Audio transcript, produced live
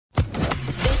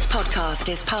podcast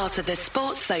is part of the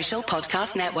Sports Social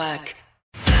Podcast Network.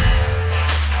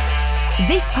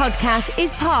 This podcast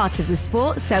is part of the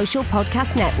Sports Social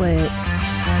Podcast Network.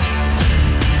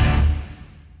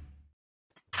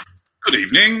 Good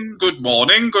evening, good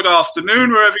morning, good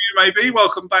afternoon, wherever you may be.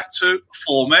 Welcome back to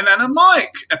Four Men and a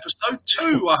Mic, episode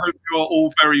 2. I hope you are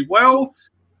all very well.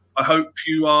 I hope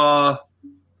you are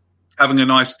having a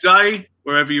nice day,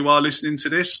 wherever you are listening to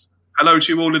this. Hello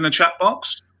to you all in the chat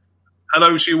box.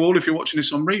 Hello to you all if you're watching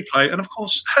this on replay. And, of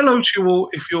course, hello to you all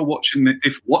if you're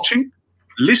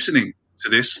listening to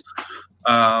this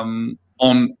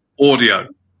on audio.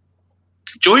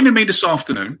 Joining me this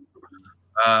afternoon,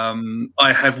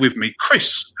 I have with me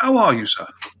Chris. How are you, sir?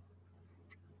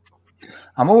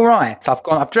 I'm all right.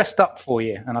 I've dressed up for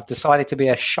you, and I've decided to be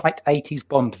a shite 80s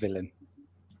Bond villain.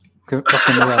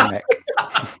 Rocking the Rolex.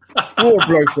 War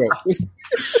Blofeld.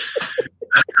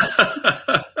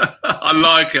 I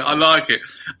like it.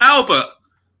 Albert,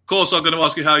 of course, I'm going to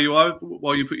ask you how you are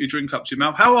while you put your drink up to your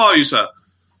mouth. How are you, sir?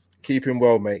 Keeping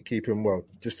well, mate. Keeping well.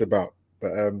 Just about.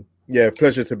 But,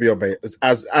 pleasure to be on, mate.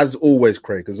 As always,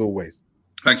 Craig, as always.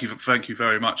 Thank you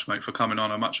very much, mate, for coming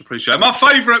on. I much appreciate it. My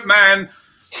favourite man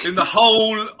in the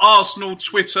whole Arsenal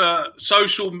Twitter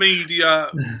social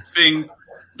media thing.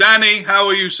 Danny, how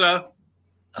are you, sir?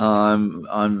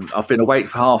 I've been awake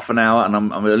for half an hour and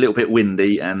I'm a little bit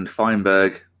windy. And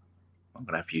Feinberg, I'm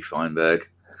going to have you, Feinberg.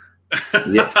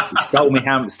 Yeah, he stole me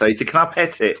hamster. He said, "Can I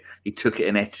pet it?" He took it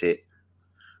and ate it.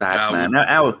 Bad man.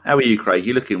 How are you, Craig?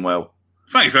 You looking well?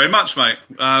 Thank you very much, mate.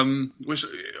 I wish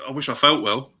I felt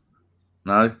well.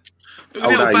 No. The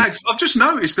old bags. I've just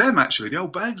noticed them actually. The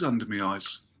old bags under my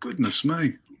eyes. Goodness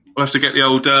me. We'll have to get the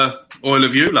old oil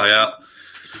of Ulay out.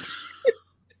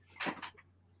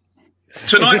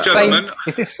 Tonight, gentlemen.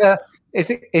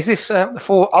 Is this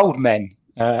for old men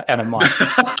and a mic?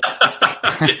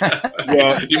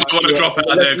 Yeah, you might want to drop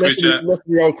out there, Chris. Let's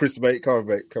be old Chris, mate. Come on,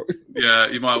 mate. Yeah,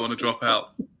 you might want to drop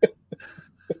out.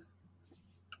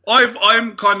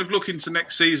 I'm kind of looking to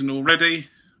next season already.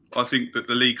 I think that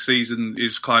the league season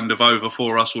is kind of over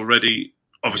for us already.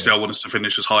 Obviously, I want us to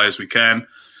finish as high as we can,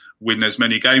 win as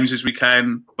many games as we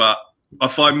can. But I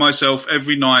find myself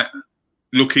every night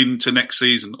looking to next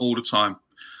season all the time.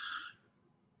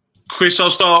 Chris,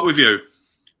 I'll start with you.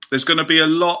 There's going to be a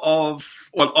lot of,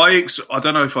 I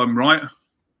don't know if I'm right,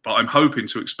 but I'm hoping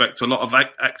to expect a lot of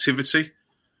activity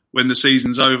when the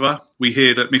season's over. We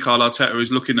hear that Mikel Arteta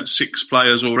is looking at 6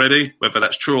 players already. Whether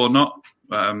that's true or not,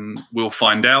 we'll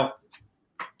find out.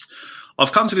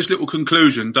 I've come to this little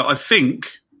conclusion that I think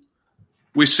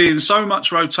we're seeing so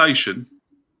much rotation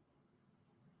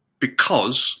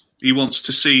because he wants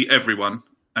to see everyone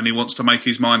and he wants to make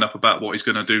his mind up about what he's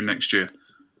going to do next year.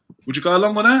 Would you go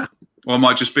along with that? Or am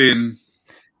I just being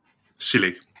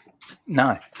silly?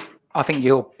 No, I think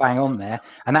you're bang on there.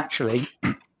 And actually,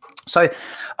 so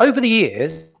over the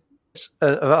years,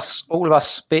 all of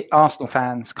us Arsenal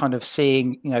fans kind of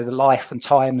seeing, the life and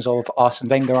times of Arsene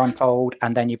Wenger unfold,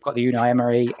 and then you've got the Unai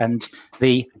Emery and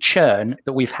the churn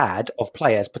that we've had of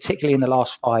players, particularly in the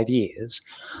last 5 years.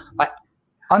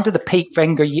 Under the peak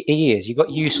Wenger years, you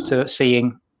got used to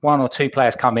seeing 1 or 2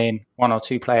 players come in, 1 or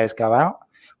 2 players go out.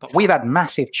 But we've had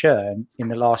massive churn in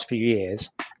the last few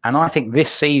years. And I think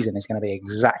this season is going to be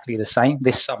exactly the same.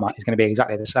 This summer is going to be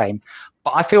exactly the same.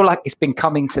 But I feel like it's been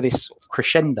coming to this sort of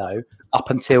crescendo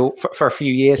up until for a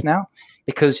few years now,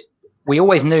 because we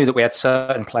always knew that we had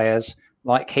certain players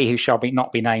like he who shall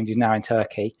not be named, who's now in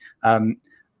Turkey,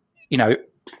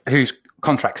 whose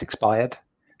contracts expired.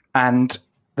 And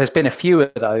there's been a few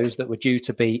of those that were due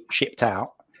to be shipped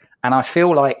out. And I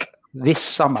feel like this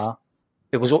summer,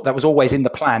 that was always in the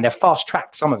plan. They've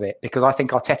fast-tracked some of it because I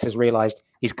think Arteta's realised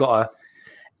he's got to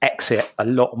exit a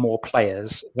lot more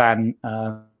players than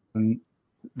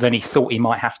he thought he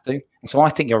might have to. And so I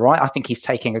think you're right. I think he's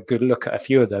taking a good look at a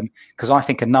few of them because I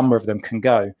think a number of them can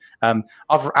go.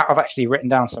 I've actually written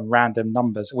down some random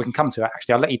numbers. We can come to it.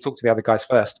 Actually, I'll let you talk to the other guys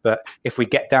first. But if we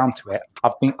get down to it,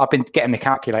 I've been getting the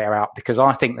calculator out because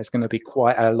I think there's going to be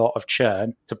quite a lot of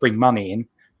churn to bring money in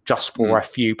just for a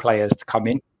few players to come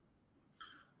in.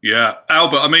 Yeah,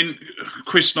 Albert, I mean,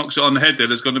 Chris knocks it on the head there.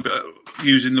 There's going to be,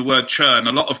 using the word churn,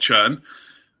 a lot of churn.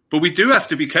 But we do have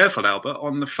to be careful, Albert,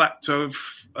 on the fact of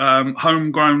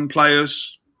homegrown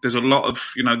players. There's a lot of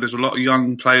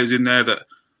young players in there that,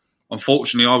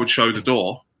 unfortunately, I would show the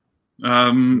door.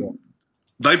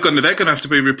 They're going to have to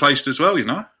be replaced as well,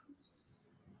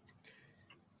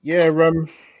 Yeah,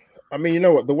 I mean, you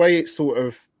know what? The way it sort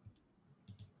of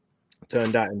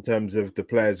turned out in terms of the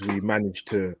players we managed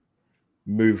to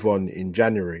move on in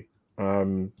January. At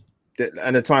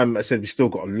the time, I said we still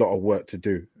got a lot of work to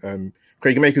do.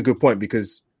 Craig, you make a good point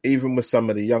because even with some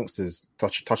of the youngsters,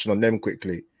 touching on them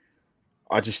quickly,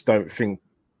 I just don't think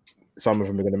some of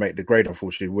them are going to make the grade,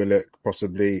 unfortunately. Willock,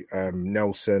 possibly,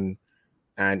 Nelson,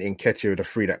 and Nketiah are the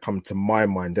three that come to my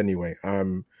mind anyway.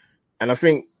 And I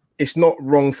think it's not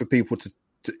wrong for people to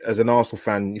as an Arsenal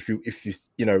fan, if you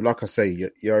like I say,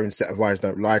 your own set of eyes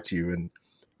don't lie to you. And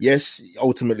yes,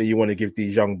 ultimately you want to give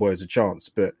these young boys a chance,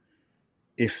 but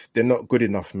if they're not good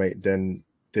enough, mate, then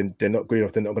they're not good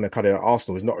enough. They're not going to cut it at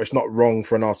Arsenal. It's not wrong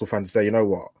for an Arsenal fan to say, you know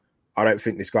what, I don't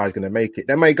think this guy's going to make it.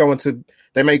 They may go on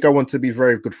to be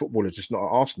very good footballers, just not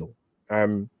at Arsenal.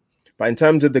 But in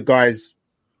terms of the guys,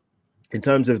 in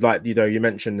terms of like, you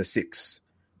mentioned the 6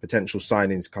 potential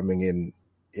signings coming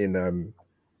in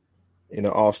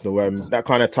Arsenal, that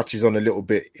kind of touches on a little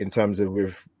bit in terms of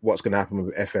with what's going to happen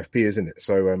with FFP, isn't it?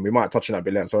 So we might touch on that a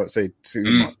bit later, so I won't say too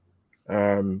much.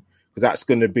 But that's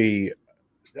going to be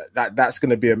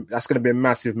a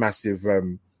massive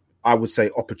I would say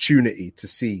opportunity to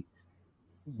see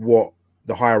what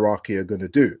the hierarchy are going to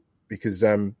do, because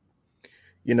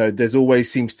there's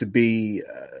always seems to be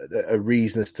a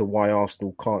reason as to why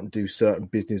Arsenal can't do certain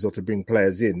business or to bring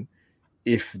players in.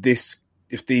 If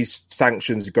these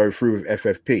sanctions go through with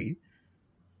FFP,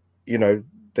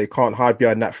 they can't hide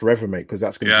behind that forever, mate, because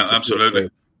that's going to be absolutely.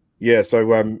 Yeah, so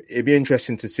it'd be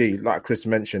interesting to see. Like Chris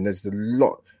mentioned, there's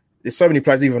so many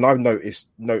players, even I've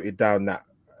noted down, that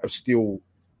have still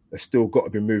got to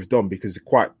be moved on, because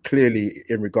quite clearly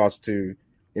in regards to,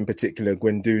 in particular,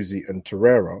 Guendouzi and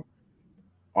Torreira,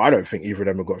 I don't think either of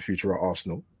them have got a future at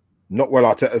Arsenal. Not while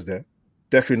Arteta's there.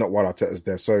 Definitely not while Arteta's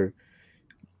there. So,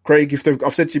 Craig,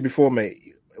 I've said to you before,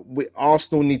 mate,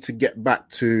 Arsenal need to get back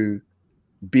to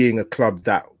being a club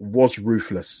that was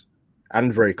ruthless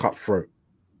and very cutthroat.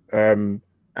 And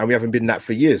we haven't been that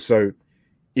for years. So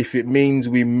if it means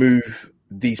we move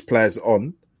these players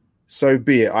on, so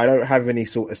be it. I don't have any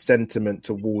sort of sentiment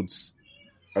towards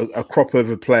a crop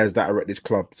of players that are at this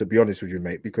club, to be honest with you,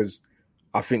 mate, because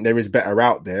I think there is better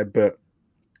out there. But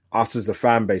us as a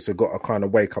fan base have got to kind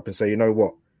of wake up and say, you know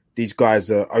what? These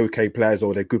guys are okay players,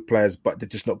 or they're good players, but they're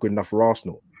just not good enough for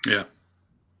Arsenal. Yeah.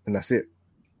 And that's it.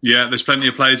 Yeah, there's plenty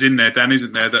of players in there, Dan,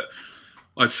 isn't there, that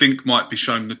I think might be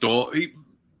shown the door.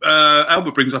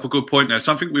 Albert brings up a good point there.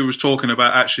 Something we was talking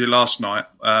about actually last night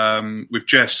with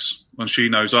Jess on She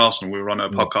Knows Arsenal. We were on her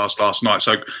podcast last night.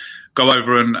 So go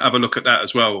over and have a look at that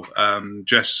as well.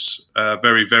 Jess,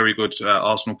 very, very good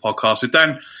Arsenal podcaster.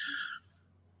 Dan,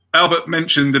 Albert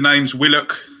mentioned the names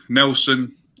Willock,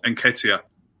 Nelson and Nketiah.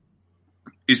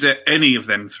 Is there any of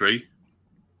them 3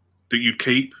 that you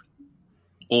keep,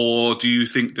 or do you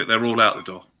think that they're all out the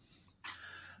door?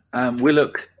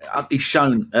 Willock, he's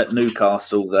shown at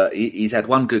Newcastle that he's had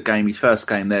one good game. His first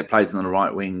game there, played on the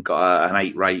right wing, got an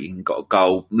 8 rating, got a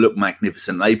goal, looked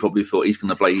magnificent. They probably thought he's going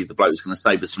to play the bloke who's going to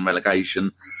save us from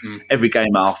relegation. Every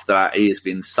game after that, he has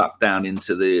been sucked down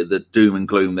into the doom and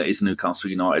gloom that is Newcastle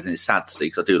United, and it's sad to see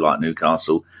because I do like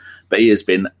Newcastle, but he has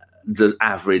been the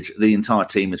average. The entire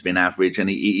team has been average, and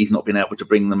he's not been able to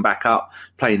bring them back up.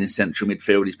 Playing in central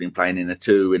midfield, he's been playing in a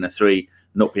 2, in a 3,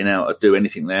 not being able to do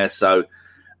anything there. So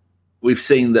we've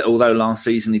seen that although last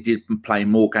season he did play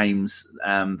more games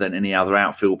than any other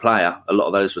outfield player, a lot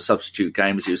of those were substitute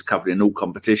games. He was covered in all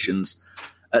competitions.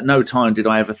 At no time did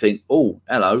I ever think, oh,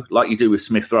 hello, like you do with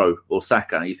Smith Rowe or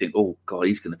Saka. You think, oh, God,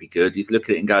 he's going to be good. You look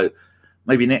at it and go,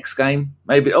 maybe next game.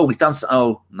 Maybe, he's done so.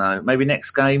 Oh, no, maybe next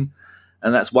game.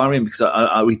 And that's worrying, because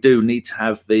we do need to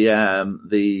have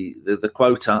the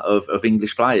quota of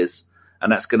English players.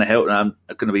 And that's going to help. Going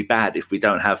to be bad if we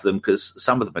don't have them, because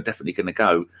some of them are definitely going to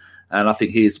go. And I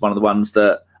think he's one of the ones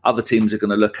that other teams are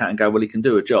going to look at and go, well, he can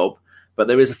do a job. But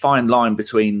there is a fine line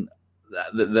between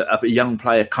a young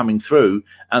player coming through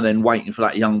and then waiting for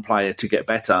that young player to get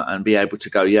better and be able to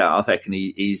go, yeah, I think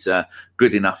he's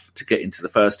good enough to get into the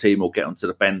first team or get onto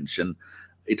the bench. And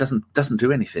it doesn't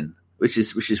do anything, which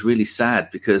is really sad,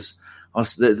 because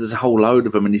there's a whole load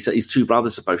of them, and his 2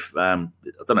 brothers are both, I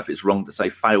don't know if it's wrong to say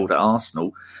failed at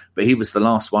Arsenal, but he was the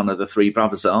last one of the 3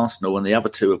 brothers at Arsenal, and the other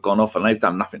 2 have gone off and they've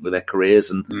done nothing with their careers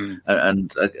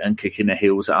and kicking their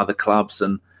heels at other clubs.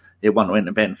 And one went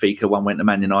to Benfica, one went to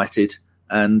Man United,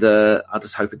 and I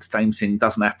just hope the same thing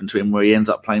doesn't happen to him where he ends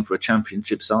up playing for a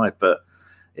championship side. But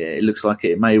it looks like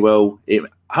it may well.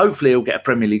 Hopefully he'll get a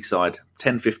Premier League side,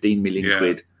 10-15 million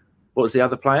quid. What was the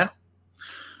other player?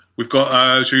 We've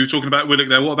got, so you were talking about Willock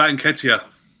there. What about Nketiah?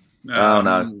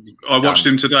 No. I watched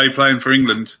him today playing for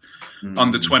England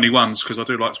under 21s, because I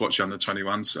do like to watch the under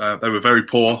 21s. They were very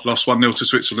poor, lost 1-0 to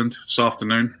Switzerland this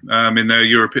afternoon in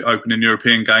their opening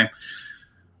European game.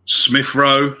 Smith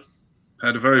Rowe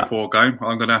had a very poor game,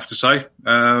 I'm going to have to say.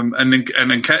 And then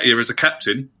Nketiah as a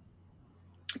captain,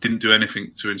 didn't do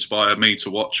anything to inspire me to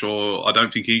watch, or I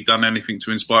don't think he'd done anything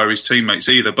to inspire his teammates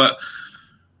either. But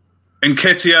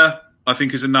Nketiah, I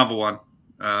think, is another one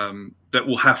that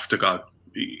will have to go.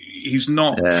 He's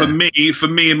not, for me,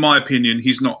 in my opinion,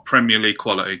 he's not Premier League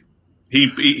quality.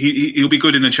 He'll be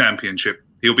good in the Championship.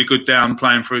 He'll be good down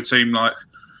playing for a team like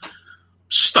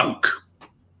Stoke.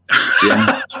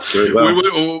 Yeah,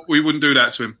 well. we wouldn't do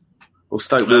that to him. Well,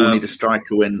 Stoke will need a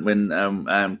striker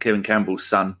when Kevin Campbell's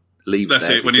son leaves. That's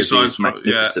there it. When he signs,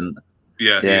 magnificent.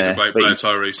 Yeah, he's a great player,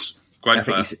 Tyrese. Great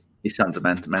player. His son's a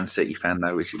Man City fan,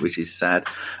 though, which is sad.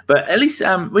 But at least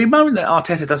we moan that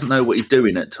Arteta doesn't know what he's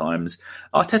doing at times.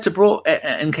 Arteta brought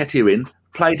Nketiah in,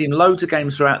 played in loads of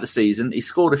games throughout the season. He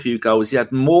scored a few goals. He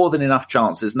had more than enough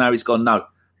chances. Now he's gone, no,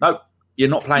 you're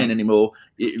not playing anymore.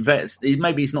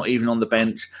 Maybe he's not even on the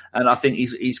bench. And I think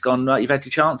he's gone, no, you've had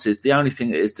your chances. The only thing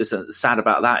that is just sad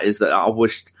about that is that I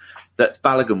wished that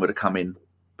Balogun would have come in.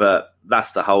 But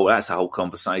that's a whole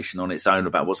conversation on its own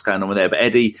about what's going on with there. But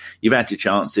Eddie, you've had your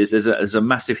chances. There's a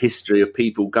massive history of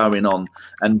people going on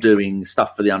and doing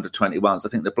stuff for the under-21s. I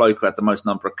think the bloke who had the most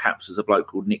number of caps was a bloke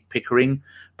called Nick Pickering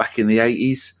back in the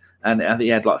 80s. And I think he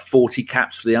had like 40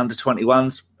 caps for the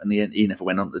under-21s. And he never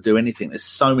went on to do anything. There's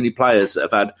so many players that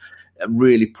have had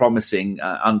really promising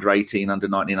under-18,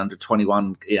 under-19,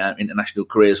 under-21 international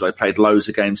careers where they played loads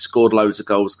of games, scored loads of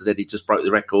goals because Eddie just broke the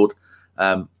record.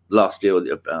 Last year,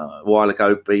 a while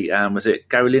ago, was it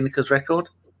Gary Lineker's record?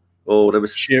 Or there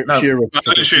was Shearer's.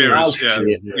 Shearer's,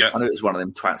 yeah. I know it was one of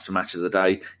them twats for match of the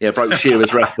day. Yeah, broke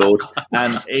Shearer's record,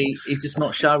 and he's just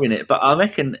not showing it. But I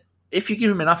reckon if you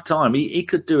give him enough time, he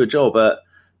could do a job at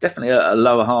definitely a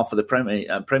lower half of the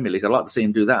Premier League. I'd like to see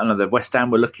him do that. I know the West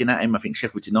Ham were looking at him. I think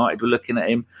Sheffield United were looking at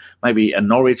him. Maybe a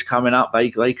Norwich coming up, they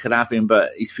could have him.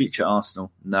 But his future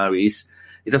Arsenal, no, he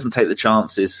doesn't take the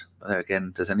chances. There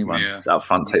again, does anyone up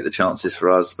front take the chances for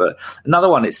us? But another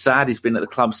one, it's sad. He's been at the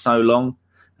club so long,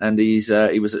 and he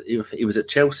was at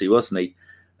Chelsea, wasn't he?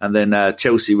 And then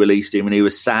Chelsea released him, and he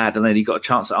was sad. And then he got a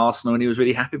chance at Arsenal, and he was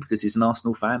really happy because he's an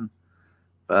Arsenal fan.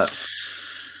 But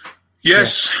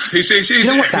yes, he's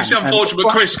unfortunate.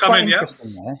 Chris, come in, yeah.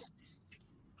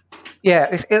 Yeah,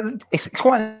 it's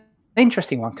quite an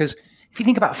interesting one because. If you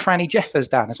think about Franny Jeffers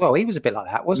down as well, he was a bit like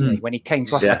that, wasn't he? When he came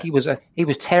to us, like he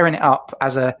was tearing it up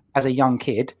as a young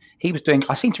kid. He was doing.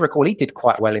 I seem to recall he did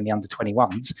quite well in the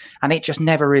under-21s, and it just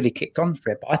never really kicked on for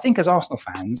it. But I think as Arsenal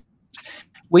fans,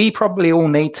 we probably all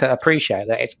need to appreciate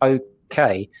that it's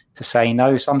okay to say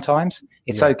no sometimes.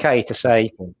 It's okay to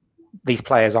say these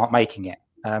players aren't making it.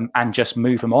 And just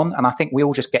move them on. And I think we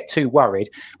all just get too worried.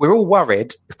 We're all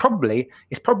worried. It's probably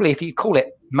if you call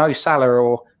it Mo Salah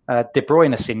or De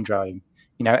Bruyne syndrome.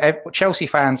 You know, Chelsea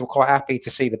fans were quite happy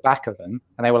to see the back of them,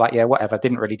 and they were like, "Yeah, whatever."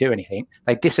 Didn't really do anything.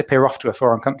 They disappear off to a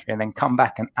foreign country and then come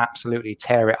back and absolutely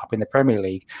tear it up in the Premier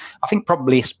League. I think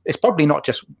it's probably not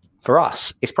just for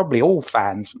us. It's probably all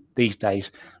fans these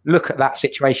days look at that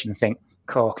situation and think,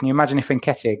 "Cool, can you imagine if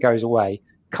Nketiah goes away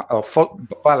or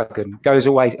Balogun goes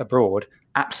away abroad,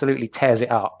 absolutely tears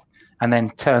it up, and then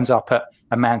turns up at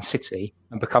a Man City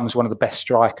and becomes one of the best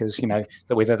strikers, you know,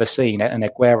 that we've ever seen, an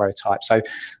Aguero type." So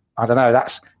I don't know.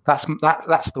 That's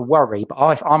the worry.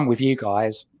 But I'm with you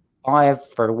guys. I have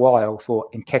for a while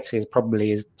thought Nketiah probably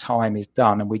his time is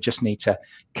done, and we just need to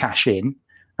cash in.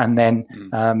 And then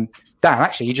Dan,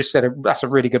 actually, you just said that's a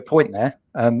really good point there.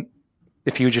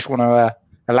 If you just want to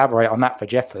elaborate on that for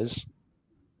Jeffers.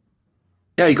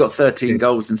 Yeah, he got 13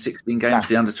 goals in 16 games for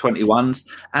the under-21s.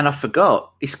 And I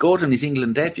forgot, he scored in his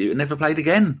England debut and never played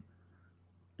again.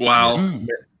 Wow.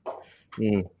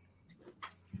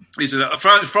 Is it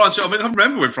France? I mean, I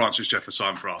remember when Francis Jeffers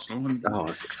signed for Arsenal.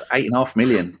 It's 8.5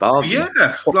 million. Bargain.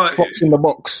 Yeah. Like, Fox in the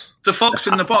box. The Fox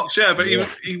in the box, yeah. But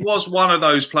he was one of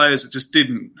those players that just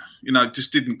didn't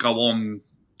go on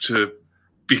to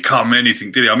become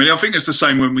anything, did he? I mean, I think it's the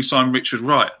same when we signed Richard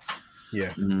Wright.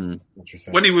 Yeah.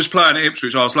 When he was playing at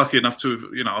Ipswich, I was lucky enough to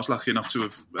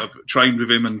have trained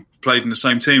with him and played in the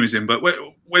same team as him. But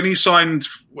when they signed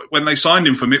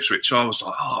him from Ipswich, I was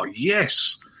like, oh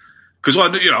yes, because I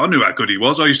knew how good he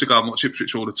was. I used to go and watch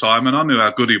Ipswich all the time, and I knew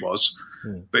how good he was.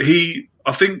 But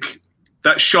I think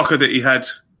that shocker that he had,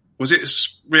 was it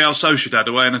Real Sociedad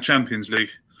away in the Champions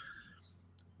League?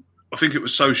 I think it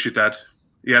was Sociedad.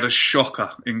 He had a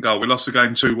shocker in goal. We lost the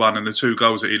game 2-1, and the 2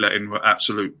 goals that he let in were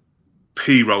absolute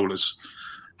P-rollers,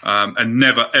 and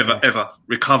never, ever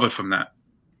recovered from that.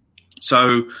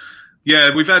 So, yeah,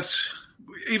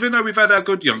 even though we've had our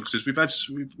good youngsters, we've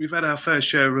had our fair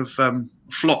share of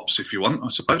flops, if you want, I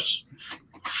suppose.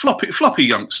 Floppy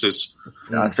youngsters.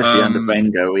 Yeah, especially under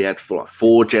Wenger, we had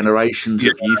 4 generations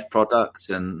of youth products,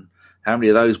 and How many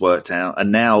of those worked out?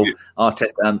 And now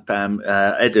Arteta and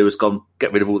Edu has gone,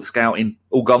 get rid of all the scouting.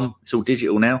 All gone. It's all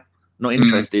digital now. Not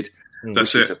interested.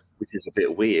 That's it. Which is a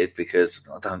bit weird because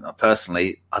I don't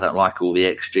like all the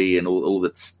XG and all the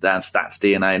stats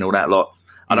DNA and all that lot.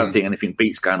 I don't think anything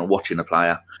beats going and watching a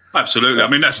player. Absolutely. I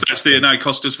mean, that's DNA.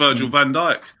 Cost us Virgil van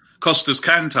Dijk. Cost us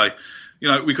Kante.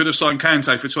 We could have signed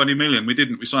Kante for 20 million. We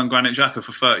didn't. We signed Granit Xhaka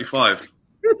for 35.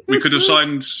 We could have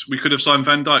signed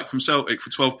Van Dijk from Celtic for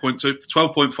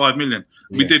 12.5 million.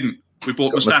 We didn't. We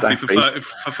bought Mustafi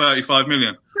for 35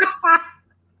 million.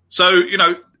 So,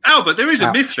 Albert, there is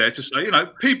a myth there to say,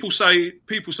 people say,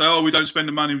 oh, we don't spend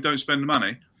the money, we don't spend the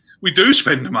money. We do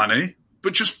spend the money,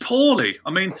 but just poorly.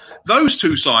 I mean, those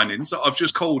two signings that I've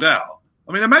just called out,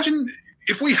 I mean, imagine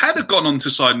if we had gone on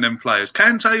to sign them players.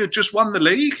 Kante had just won the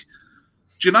league,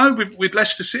 with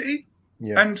Leicester City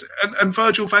and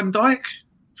Virgil van Dijk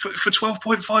for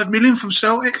 12.5 million from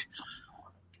Celtic.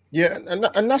 Yeah,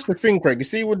 and that's the thing, Craig. You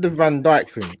see with the Van Dijk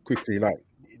thing, quickly,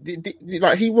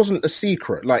 like he wasn't a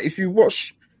secret. Like if you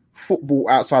watch football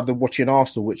outside of watching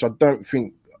Arsenal, which I don't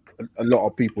think a lot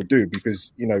of people do,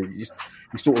 because you're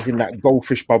sort of in that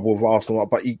goldfish bubble of Arsenal.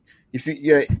 But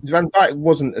Van Dijk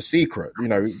wasn't a secret.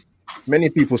 Many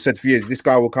people said for years this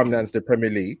guy will come down to the Premier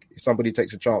League if somebody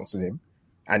takes a chance on him,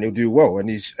 and he'll do well, and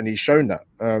he's shown that.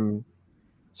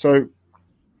 So,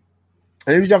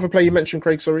 and who's the other player you mentioned,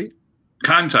 Craig? Sorry,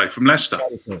 Kante from Leicester.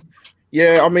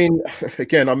 Yeah, I mean,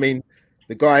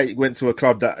 the guy went to a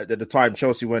club that at the time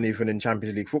Chelsea weren't even in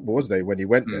Champions League football, was they, when he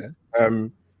went there?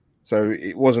 So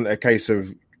it wasn't a case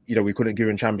of, we couldn't give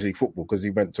him Champions League football because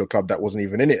he went to a club that wasn't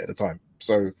even in it at the time.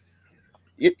 So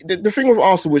the thing with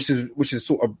Arsenal, which is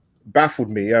sort of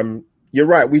baffled me, you're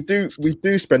right, we do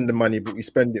spend the money, but we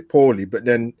spend it poorly. But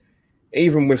then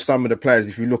even with some of the players,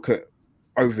 if you look at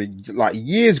over like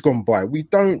years gone by, we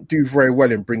don't do very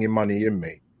well in bringing money in,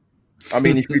 mate. I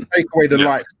mean, if you take away the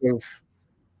likes of,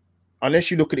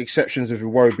 unless you look at exceptions of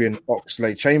Iwobi and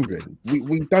Oxlade-Chamberlain,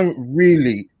 we don't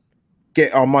really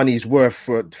get our money's worth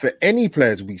for any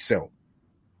players we sell.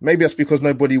 Maybe that's because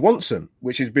nobody wants them,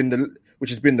 which has been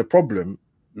the problem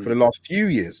for the last few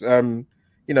years. When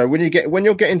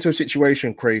you're getting to a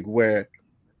situation, Craig, where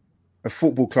a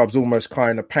football club's almost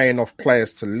kind of paying off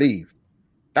players to leave,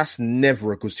 that's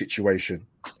never a good situation.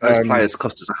 Those players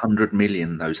cost us 100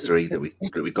 million. Those three that we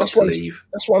got to leave.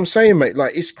 That's what I'm saying, mate.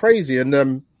 Like, it's crazy,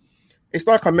 and it's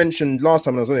like I mentioned last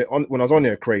time when I was on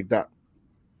here, Craig, that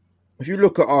if you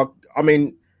look at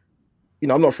I'm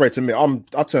not afraid to admit,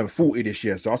 I turned 40 this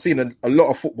year, so I've seen a lot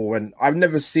of football, and I've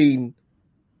never seen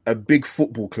a big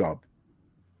football club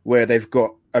where they've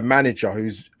got a manager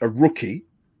who's a rookie,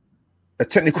 a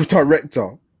technical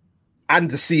director, and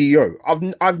the CEO.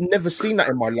 I've never seen that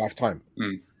in my lifetime.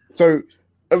 So,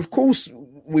 of course,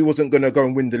 we wasn't going to go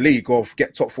and win the league or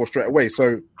get top four straight away.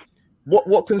 So,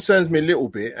 what concerns me a little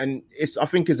bit, and I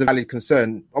think is a valid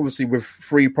concern, obviously with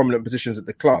 3 prominent positions at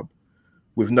the club,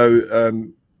 with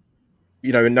no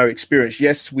experience.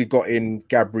 Yes, we got in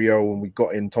Gabriel and we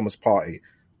got in Thomas Partey.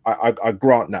 I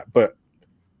grant that, but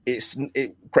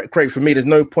Craig, for me, there's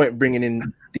no point bringing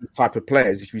in these type of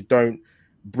players if you don't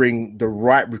bring the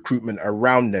right recruitment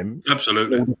around them.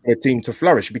 Absolutely, for a team to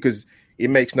flourish, because it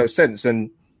makes no sense.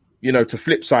 And to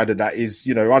flip side of that is,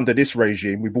 under this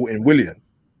regime, we brought in Willian.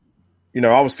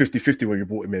 I was 50-50 when we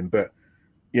brought him in, but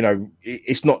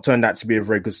it's not turned out to be a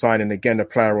very good sign. And again, a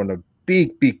player on a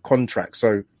big contract.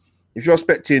 So if you're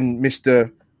expecting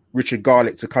Mr. Richard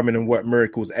Garlick to come in and work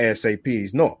miracles ASAP,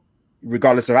 he's not,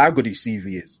 regardless of how good his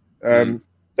CV is.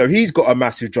 So he's got a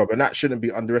massive job, and that shouldn't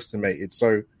be underestimated.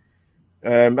 So,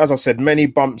 as I said, many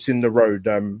bumps in the road.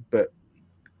 But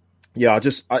yeah, I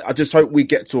just hope we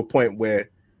get to a point where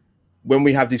when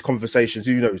we have these conversations,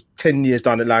 10 years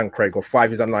down the line, Craig, or 5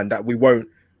 years down the line, that we won't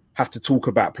have to talk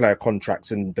about player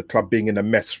contracts and the club being in a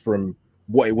mess from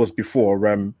what it was before.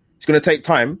 It's going to take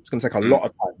time. It's going to take a lot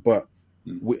of time. But,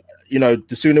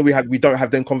 the sooner we don't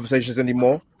have them conversations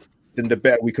anymore, then the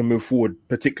better we can move forward,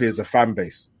 particularly as a fan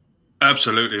base.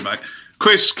 Absolutely, mate.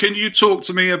 Chris, can you talk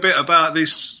to me a bit about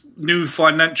this new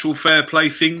financial fair play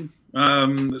thing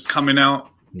that's coming out?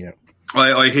 Yeah.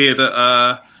 I hear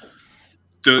that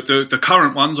the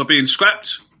current ones are being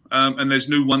scrapped and there's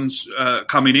new ones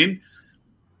coming in.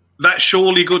 That's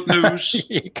surely good news.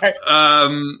 You came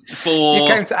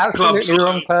to absolutely the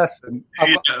wrong person.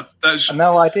 I've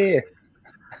no idea.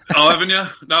 Oh, haven't you?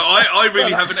 No, I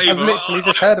really haven't either. I've literally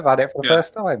just heard about it for the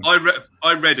first time.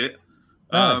 I read it.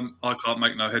 I can't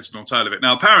make no heads nor tail of it.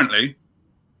 Now, apparently,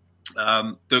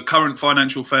 the current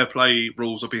financial fair play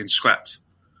rules are being scrapped,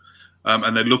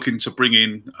 and they're looking to bring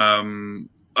in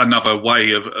another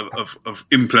way of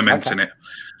implementing it.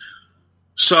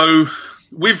 So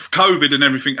with COVID and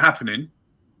everything happening,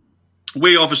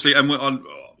 we obviously, and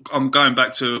I'm going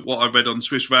back to what I read on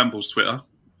Swiss Rambles Twitter.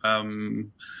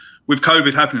 With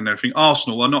COVID happening and everything,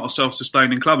 Arsenal are not a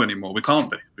self-sustaining club anymore. We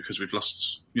can't be, because we've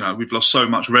lost so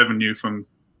much revenue from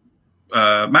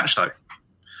match day.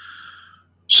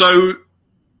 So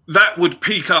that would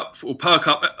perk up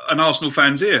an Arsenal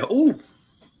fan's ear. Oh,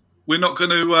 we're not going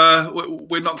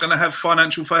to have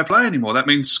financial fair play anymore. That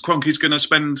means Kroenke's going to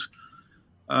spend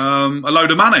a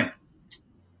load of money.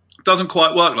 It doesn't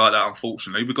quite work like that,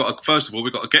 unfortunately. First of all,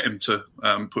 we've got to get him to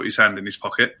put his hand in his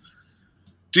pocket.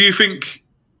 Do you think,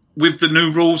 with the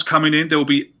new rules coming in, there will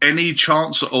be any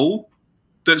chance at all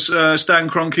that Stan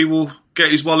Kroenke will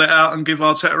get his wallet out and give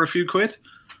Arteta a few quid?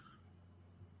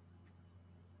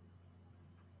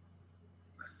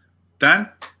 Dan?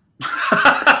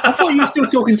 I thought you were still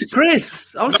talking to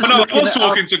Chris. I was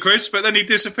talking to Chris, but then he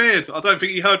disappeared. I don't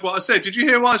think he heard what I said. Did you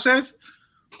hear what I said?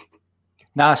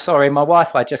 No, sorry, my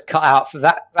Wi-Fi just cut out for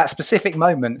that specific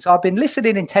moment. So I've been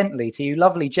listening intently to you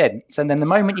lovely gents, and then the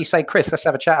moment you say, Chris, let's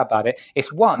have a chat about it,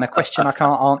 it's a question I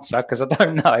can't answer because I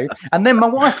don't know, and then my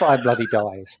Wi-Fi bloody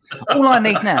dies. All I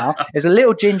need now is a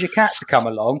little ginger cat to come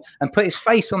along and put his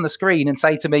face on the screen and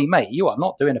say to me, mate, you are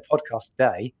not doing a podcast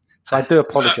today, so I do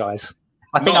apologise.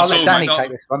 I think I'll let Danny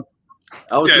take this one.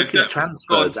 I was looking at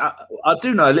transfers. I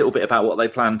do know a little bit about what they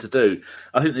plan to do.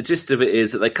 I think the gist of it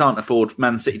is that they can't afford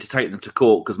Man City to take them to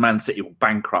court because Man City will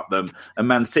bankrupt them, and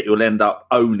Man City will end up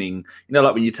owning,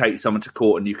 like when you take someone to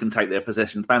court and you can take their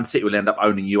possessions, Man City will end up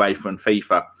owning UEFA and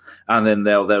FIFA, and then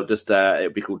they'll just, it'll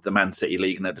be called the Man City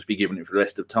League, and they'll just be given it for the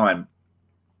rest of time.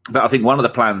 But I think one of the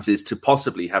plans is to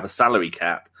possibly have a salary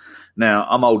cap. Now,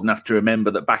 I'm old enough to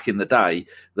remember that back in the day,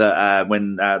 that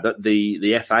when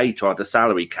the FA tried a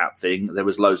salary cap thing, there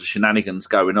was loads of shenanigans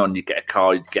going on. You'd get a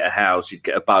car, you'd get a house, you'd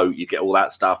get a boat, you'd get all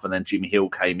that stuff. And then Jimmy Hill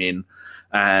came in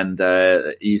and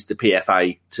used the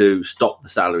PFA to stop the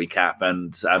salary cap,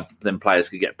 and then players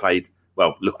could get paid.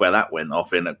 Well, look where that went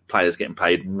off in, players getting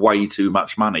paid way too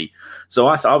much money. So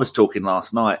I was talking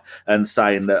last night and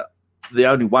saying that the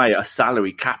only way a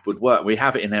salary cap would work, we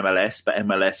have it in MLS, but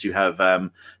MLS you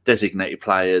have designated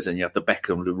players and you have the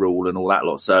Beckham rule and all that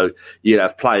lot. So you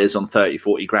have players on 30,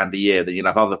 40 grand a year, then you'll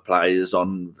have other players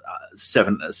on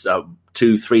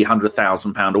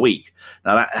 £200,000-300,000 a week.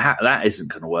 Now that isn't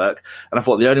going to work. And I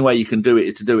thought the only way you can do it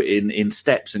is to do it in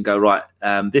steps and go, right,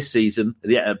 this season,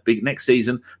 next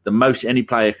season, the most any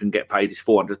player can get paid is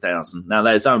 400,000. Now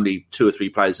there's only 2 or 3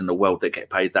 players in the world that get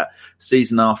paid that.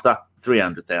 Season after,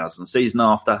 300,000. Season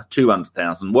after,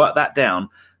 200,000. Work that down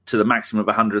to the maximum of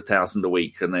 100,000 a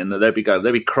week, and then they'll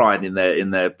be crying in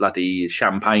their bloody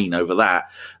champagne over that.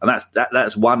 And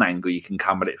that's one angle you can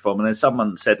come at it from. And then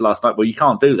someone said last night, well, you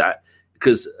can't do that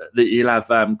because you'll have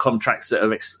contracts that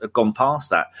have gone past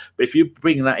that. But if you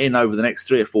bring that in over the next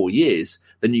 3 or 4 years,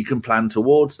 then you can plan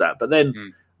towards that. But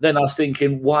then I was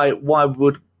thinking,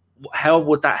 how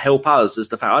would that help us as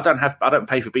the fan? I don't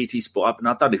pay for BT Sport, and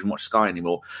I don't even watch Sky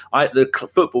anymore. The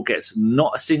football gets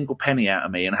not a single penny out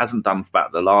of me, and hasn't done for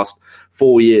about the last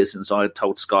 4 years since I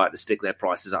told Sky to stick their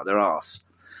prices up their arse.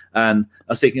 And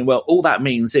I was thinking, well, all that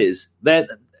means is that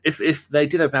if they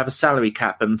did have a salary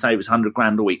cap and say it was 100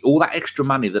 grand a week, all that extra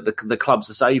money that the clubs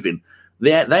are saving,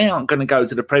 they aren't going to go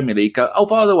to the Premier League, go, oh,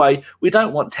 by the way, we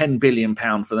don't want £10 billion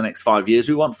for the next 5 years.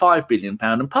 We want £5 billion,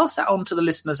 and pass that on to the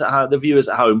listeners at home, the viewers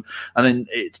at home, and then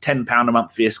it's £10 a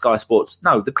month for your Sky Sports.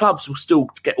 No, the clubs will still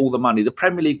get all the money. The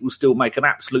Premier League will still make an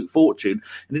absolute fortune,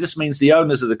 and it just means the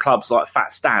owners of the clubs like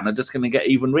Fat Stan are just going to get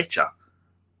even richer.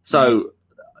 So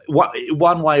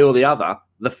one way or the other,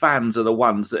 the fans are the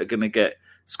ones that are going to get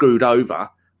screwed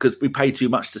over, because we pay too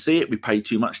much to see it, we pay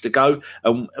too much to go.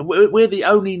 And we're the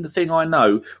only thing I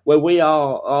know where we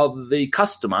are the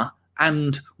customer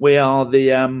and we are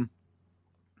the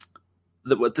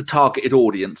targeted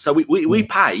audience. So we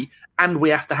pay and we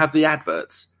have to have the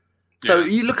adverts. So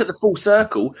you look at the full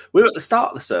circle, we're at the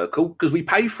start of the circle because we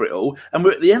pay for it all, and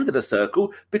we're at the end of the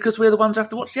circle because we're the ones who have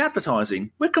to watch the advertising.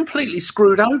 We're completely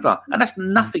screwed over, and that's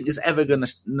nothing is ever going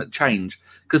to change,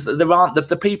 because there aren't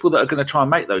the people that are going to try and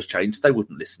make those changes. They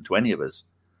wouldn't listen to any of us,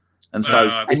 and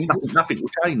so nothing will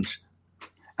change.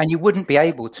 And you wouldn't be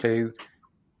able to.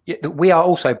 We are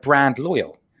also brand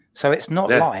loyal, so it's not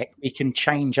like we can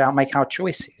make our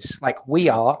choices. Like, we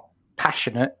are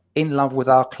passionate, in love with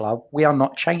our club, we are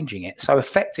not changing it. So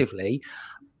effectively,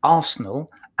 Arsenal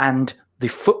and the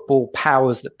football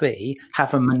powers that be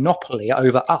have a monopoly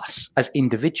over us as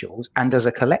individuals and as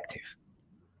a collective.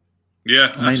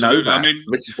 Yeah, and absolutely. They know that,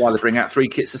 which is why they bring out 3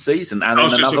 kits a season, and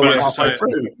then another one halfway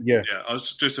through. Yeah, I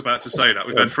was just about to say that.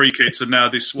 We've had 3 kits, and now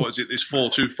this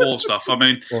 4-2-4 stuff. I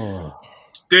mean,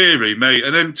 Deary me.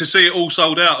 And then to see it all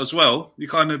sold out as well, you're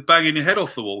kind of banging your head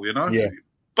off the wall, you know? Yeah.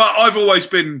 But I've always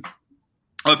said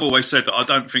that I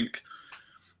don't think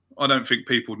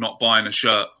people not buying a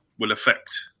shirt will affect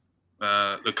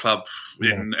the club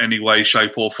in any way,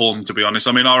 shape or form, to be honest.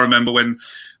 I mean, I remember when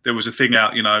there was a thing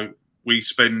out, you know, we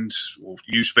spend, or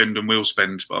you spend and we'll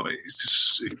spend. But I mean, it's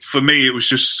just, for me, it was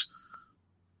just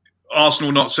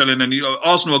Arsenal not selling any.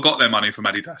 Arsenal have got their money from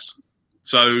Adidas.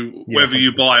 So whether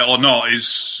you buy it or not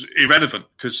is irrelevant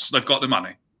because they've got the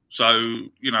money. So,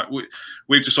 you know,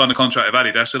 we've just signed a contract with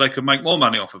Adidas so they can make more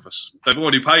money off of us. They've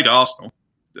already paid Arsenal.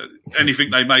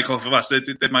 Anything they make off of us,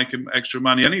 they're making extra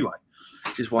money anyway.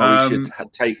 Which is why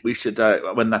we should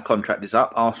when that contract is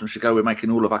up, Arsenal should go, we're making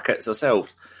all of our kits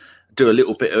ourselves. Do a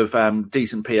little bit of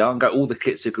decent PR and go, all the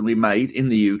kits are going to be made in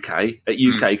the UK at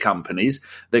UK companies.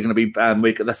 They're going to be,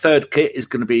 the third kit is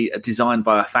going to be designed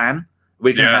by a fan.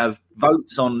 We're going to have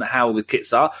votes on how the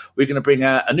kits are. We're going to bring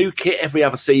a new kit every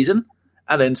other season.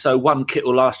 And then so one kit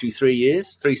will last you 3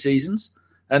 seasons,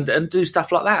 and do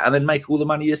stuff like that, and then make all the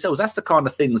money yourselves. That's the kind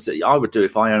of things that I would do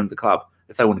if I owned the club,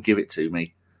 if they want to give it to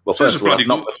me. Well, first of all, I'd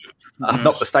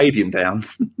knock the stadium down.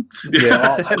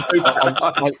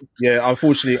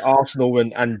 Unfortunately, Arsenal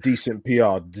and decent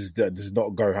PR does not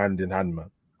go hand in hand, man.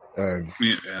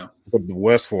 But the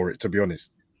worse for it, to be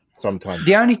honest, sometimes.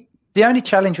 The only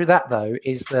challenge with that, though,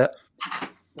 is that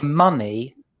the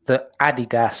money that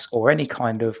Adidas or any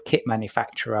kind of kit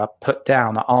manufacturer put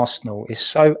down at Arsenal is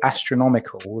so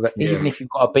astronomical that even if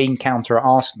you've got a bean counter at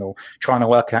Arsenal trying to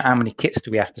work out how many kits do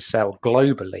we have to sell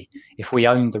globally if we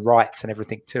own the rights and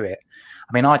everything to it.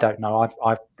 I mean, I don't know.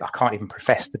 I can't even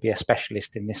profess to be a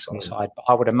specialist in this sort of side, but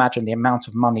I would imagine the amount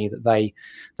of money that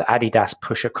Adidas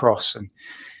push across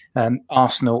and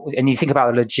Arsenal, and you think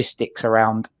about the logistics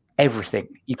around everything.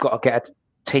 You've got to get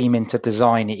a team in to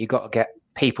design it. You've got to get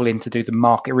people in to do the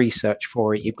market research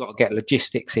for it. You've got to get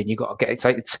logistics in. You've got to get it.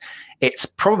 So it's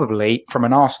probably, from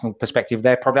an Arsenal perspective,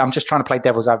 I'm just trying to play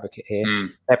devil's advocate here.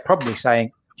 They're probably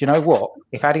saying, do you know what?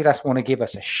 If Adidas want to give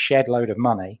us a shed load of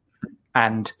money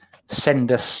and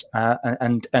send us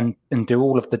and do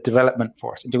all of the development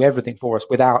for us and do everything for us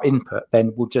without input,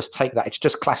 then we'll just take that. It's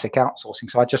just classic outsourcing.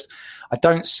 So I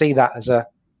don't see that as a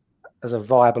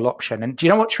viable option. And do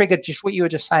you know what triggered just what you were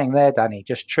just saying there, Danny?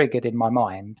 Just triggered in my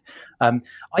mind. I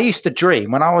used to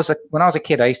dream when I was a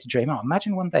kid. I used to dream,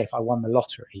 imagine one day if I won the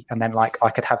lottery and then like I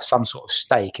could have some sort of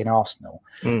stake in Arsenal.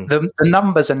 The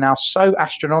numbers are now so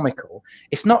astronomical.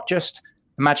 It's not just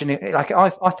imagining. Like I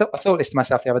thought this to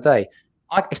myself the other day.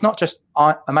 It's not just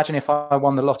imagine if I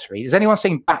won the lottery. Has anyone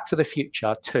seen Back to the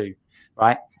Future 2?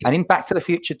 Right, and in Back to the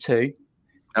Future 2,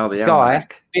 the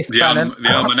almanac. Biff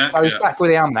Tannen goes back with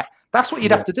the almanac. That's what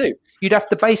you'd have to do. You'd have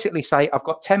to basically say, I've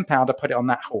got £10, I put it on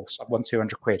that horse. I've won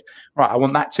 200 quid. Right, I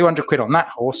want that 200 quid on that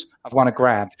horse. I've won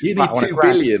 £1,000. You need 2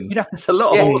 billion. That's a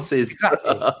lot of horses.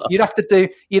 Exactly. You'd have to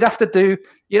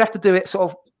do it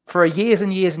sort of for years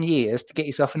and years and years to get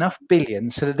yourself enough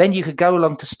billions so that then you could go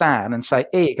along to Stan and say,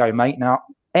 here you go, mate. Now,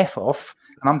 F off.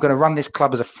 And I'm going to run this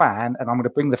club as a fan, and I'm going to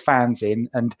bring the fans in,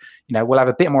 and we'll have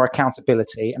a bit more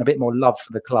accountability and a bit more love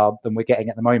for the club than we're getting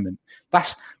at the moment.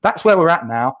 That's where we're at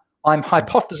now. I'm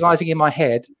hypothesizing in my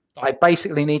head that I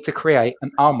basically need to create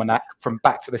an almanac from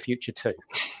Back to the Future 2.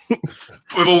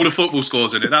 With all the football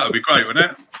scores in it, that would be great,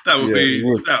 wouldn't it? That would be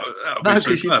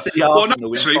because you'd see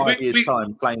Arsenal in 5 years'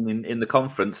 time playing in the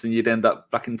conference, and you'd end up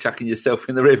fucking chucking yourself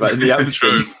in the river in the ocean.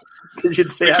 True. Because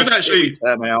you'd see how it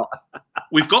turn out.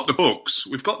 We've got the books,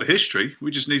 we've got the history.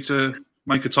 We just need to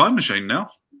make a time machine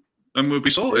now, and we'll be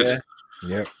sorted.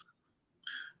 Yeah.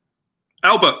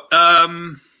 Albert,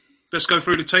 let's go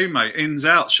through the team, mate. Ins,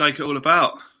 outs, shake it all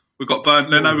about. We've got Bernd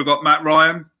Leno, we've got Matt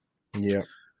Ryan. Yeah.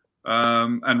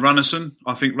 And Runnison.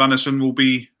 I think Runnison will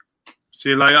be see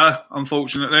you later,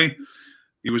 unfortunately.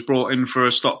 He was brought in for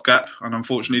a stopgap and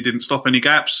unfortunately didn't stop any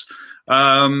gaps.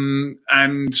 And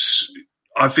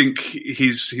I think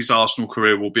his Arsenal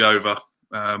career will be over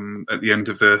at the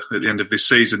end of this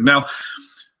season. Now,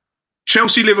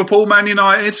 Chelsea, Liverpool, Man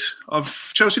United.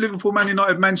 Chelsea, Liverpool, Man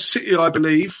United, Man City, I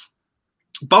believe,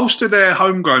 bolster their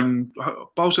homegrown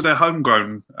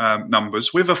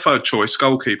numbers with a third choice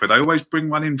goalkeeper. They always bring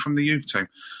one in from the youth team,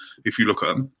 if you look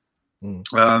at them.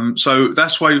 So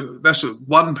that's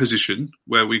one position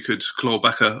where we could claw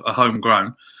back a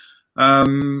homegrown.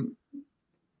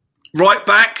 Right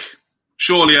back,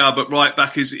 surely, but right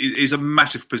back is a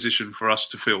massive position for us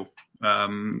to fill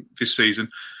this season,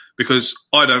 because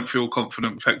I don't feel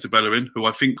confident with Hector Bellerin, who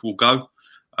I think will go,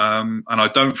 and I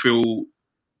don't feel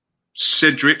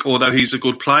Cedric, although he's a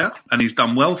good player and he's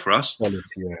done well for us.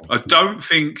 I don't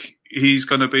think he's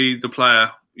going to be the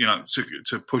player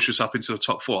to push us up into the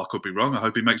top 4. I could be wrong. I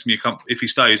hope he makes me if he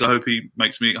stays, I hope he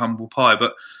makes me humble pie.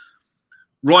 But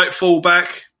right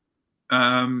fullback,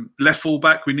 left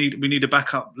fullback, we need a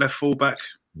backup left fullback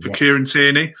for Kieran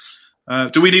Tierney.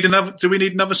 Do we need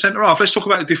another centre half? Let's talk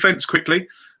about the defence quickly.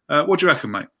 What do you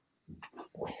reckon, mate?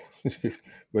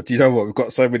 But you know what? We've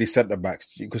got so many centre backs.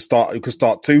 You could start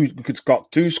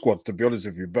two squads, to be honest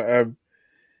with you. But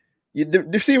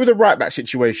you see with the right back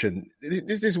situation,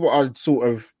 this is what I sort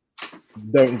of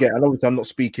don't get. And obviously, I'm not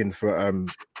speaking for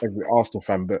every Arsenal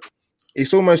fan, but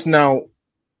it's almost now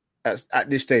at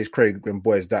this stage, Craig and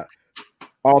boys, that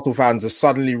Arsenal fans have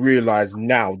suddenly realised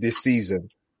now this season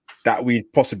that we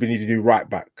possibly need to do right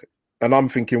back. And I'm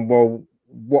thinking, well,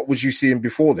 what was you seeing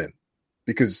before then?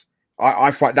 Because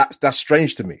I find that's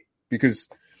strange to me. Because,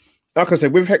 like I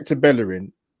said, with Hector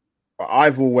Bellerin,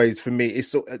 I've always, for me,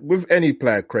 it's with any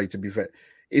player, Craig, to be fair,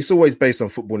 it's always based on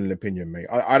footballing opinion, mate.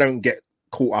 I don't get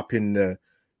caught up in the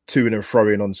to-ing and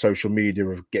throwing on social media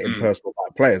of getting personal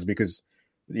about players because,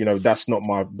 that's not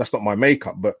my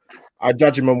makeup. But I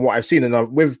judge him on what I've seen.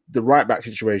 And with the right back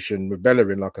situation with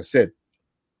Bellerin, like I said,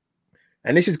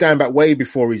 and this is going back way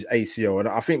before his ACL. And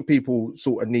I think people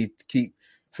sort of need to keep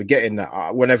forgetting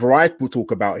that. Whenever I will talk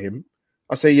about him,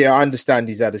 I say, yeah, I understand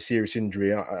he's had a serious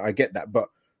injury. I get that. But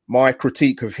my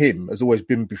critique of him has always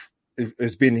been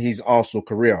his Arsenal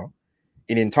career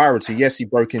in entirety. Yes, he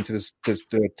broke into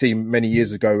the team many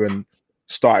years ago and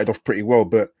started off pretty well.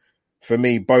 But for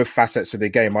me, both facets of the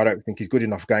game, I don't think he's good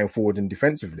enough going forward and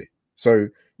defensively. So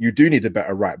you do need a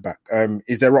better right back.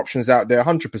 Is there options out there?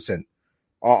 100%.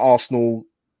 Are Arsenal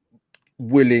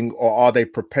willing, or are they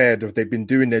prepared? Have they been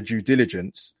doing their due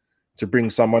diligence to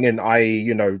bring someone in?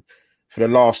 I.e., for the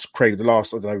last 8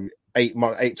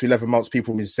 to 11 months,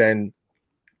 people have been saying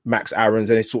Max Aarons,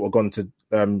 and it's sort of gone to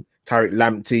Tariq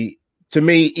Lamptey. To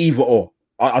me, either or.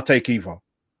 I'll take either.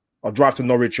 I'll drive to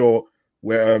Norwich or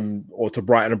to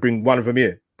Brighton and bring one of them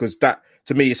here, because that,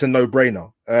 to me, it's a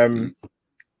no-brainer.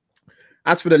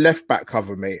 As for the left back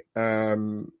cover, mate,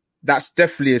 that's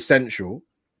definitely essential.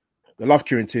 I love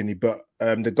Kieran Tierney, but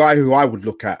the guy who I would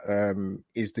look at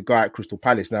is the guy at Crystal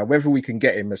Palace. Now, whether we can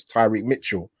get him as Tyreek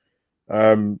Mitchell,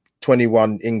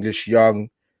 21, English, young,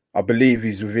 I believe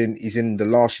he's in the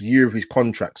last year of his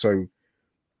contract. So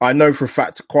I know for a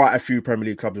fact quite a few Premier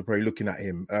League clubs are probably looking at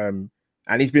him.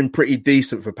 And he's been pretty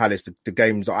decent for Palace, the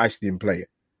games that I see him play.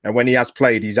 And when he has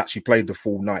played, he's actually played the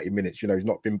full 90 minutes. He's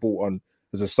not been brought on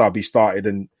as a sub. He started.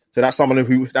 And so that's someone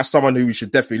who we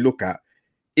should definitely look at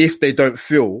if they don't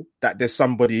feel that there's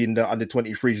somebody in the under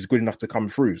 23s who's good enough to come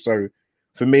through. So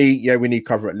for me, yeah, we need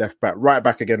cover at left back. Right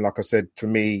back, again, like I said, for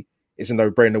me, it's a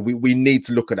no-brainer. We need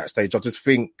to look at that stage. I just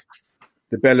think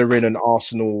the Bellerin and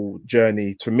Arsenal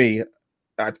journey, to me,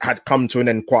 had come to an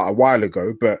end quite a while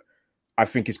ago, but I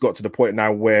think it's got to the point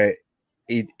now where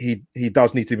he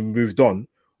does need to be moved on,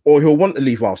 or he'll want to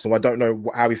leave Arsenal. I don't know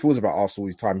how he feels about Arsenal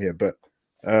his time here, but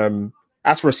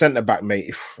as for a centre-back,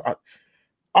 mate,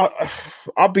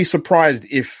 I'll be surprised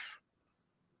if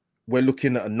we're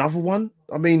looking at another one.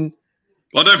 I mean,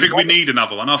 I don't think we need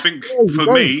another one. I think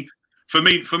for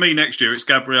me, next year it's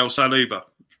Gabriel Saliba.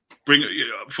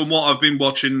 From what I've been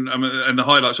watching and the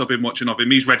highlights I've been watching of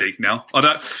him, he's ready now.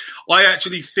 I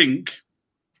actually think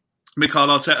Mikel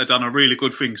Arteta done a really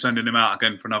good thing sending him out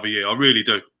again for another year. I really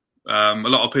do. A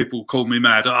lot of people call me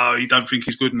mad. Oh, you don't think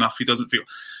he's good enough. He doesn't feel.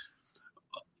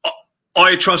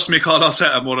 I trust Mikel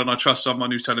Arteta more than I trust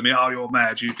someone who's telling me, "Oh, you're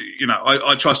mad."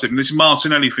 I trust him. This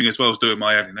Martinelli thing as well is doing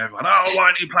my head in. Everyone, oh, why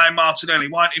aren't you playing Martinelli?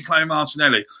 Why aren't you playing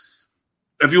Martinelli?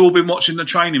 Have you all been watching the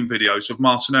training videos of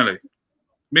Martinelli?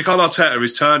 Mikel Arteta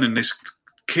is turning this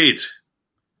kid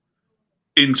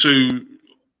into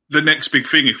the next big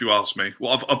thing, if you ask me.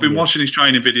 Well, I've been watching his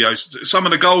training videos. Some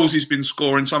of the goals he's been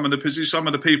scoring, some of the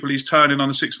people he's turning on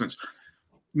the sixpence.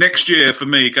 Next year, for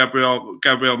me,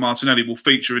 Gabriel Martinelli will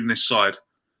feature in this side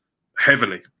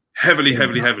heavily.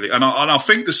 And I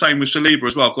think the same with Saliba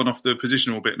as well. I've gone off the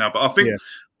positional bit now, but I think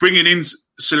bringing in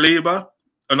Saliba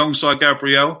alongside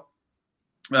Gabriel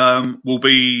will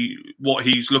be what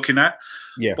he's looking at.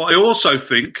 Yeah. But I also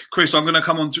think, Chris, I'll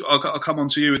come on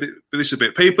to you with this a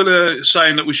bit. People are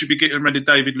saying that we should be getting rid of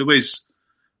David Luiz.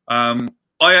 I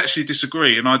actually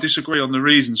disagree, and I disagree on the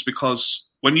reasons, because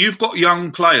when you've got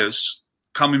young players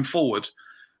coming forward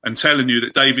and telling you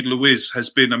that David Luiz has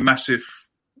been a massive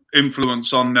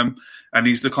influence on them and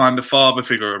he's the kind of father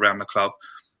figure around the club,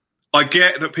 I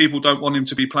get that people don't want him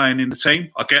to be playing in the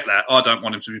team. I get that. I don't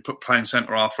want him to be playing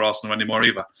centre-half for Arsenal anymore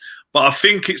either. But I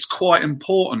think it's quite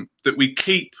important that we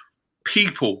keep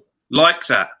people like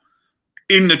that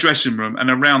in the dressing room and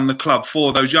around the club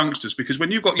for those youngsters. Because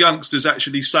when you've got youngsters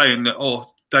actually saying that,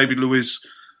 oh, David Luiz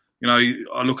You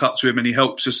know, I look up to him and he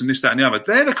helps us and this, that and the other.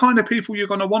 They're the kind of people you're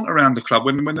going to want around the club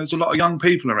when there's a lot of young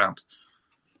people around.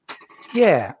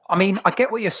 Yeah, I mean, I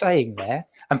get what you're saying there.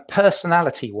 And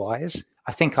personality-wise,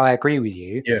 I think I agree with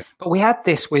you. Yeah. But we had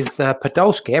this with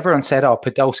Podolski. Everyone said,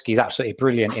 Podolski's absolutely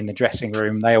brilliant in the dressing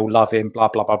room. They all love him, blah,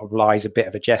 blah, blah, blah, blah. He's a bit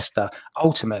of a jester.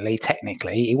 Ultimately,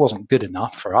 technically, he wasn't good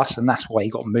enough for us, and that's why he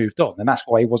got moved on, and that's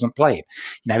why he wasn't playing.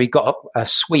 You know, he got a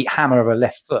sweet hammer of a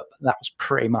left foot, but that was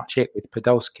pretty much it with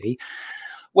Podolski.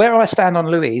 Where I stand on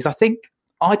Luiz,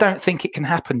 I don't think it can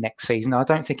happen next season. I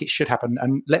don't think it should happen.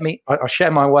 And I'll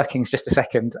share my workings just a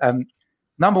second.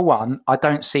 Number one, I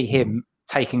don't see him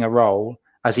taking a role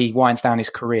as he winds down his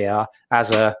career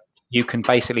as you can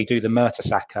basically do the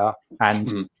Mertesacker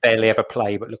and barely ever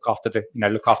play, but look after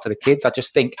the kids. I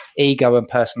just think ego and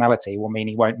personality will mean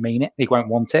he won't mean it. He won't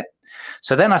want it.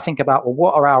 So then I think about, well,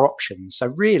 what are our options? So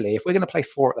really, if we're going to play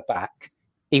 4 at the back,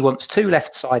 he wants 2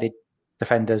 left-sided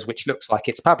defenders, which looks like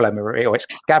it's Pablo Murray or it's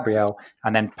Gabriel,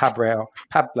 and then Pablo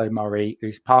Murray,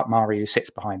 who sits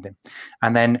behind him.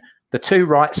 And then the 2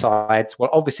 right sides, well,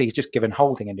 obviously he's just given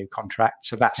Holding a new contract,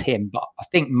 so that's him. But I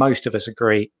think most of us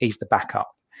agree he's the backup.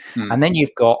 And then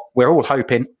we're all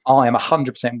hoping, I am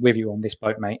 100% with you on this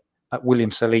boat, mate. William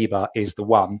Saliba is the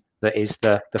one that is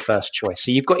the first choice.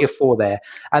 So you've got your 4 there.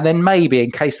 And then maybe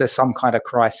in case there's some kind of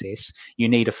crisis, you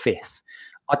need a 5th.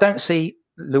 I don't see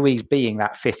Luiz being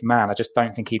that 5th man. I just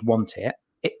don't think he'd want it.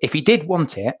 If he did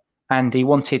want it, and he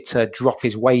wanted to drop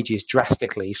his wages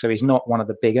drastically, so he's not one of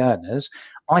the big earners,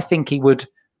 I think he would.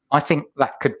 I think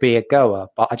that could be a goer,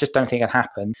 but I just don't think it'd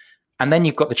happen. And then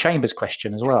you've got the Chambers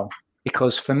question as well,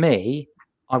 because for me,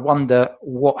 I wonder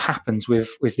what happens with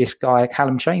this guy,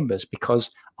 Callum Chambers,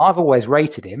 because I've always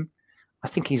rated him. I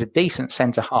think he's a decent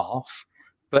centre half,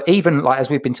 but even like as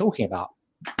we've been talking about,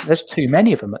 there's too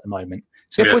many of them at the moment.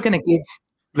 So if we're going to give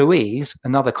Luiz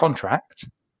another contract,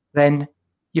 then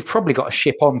you've probably got to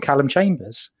ship on Callum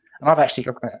Chambers. And I've actually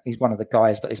got, he's one of the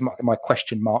guys that is my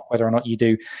question mark, whether or not you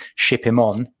do ship him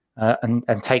on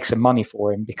and take some money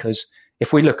for him. Because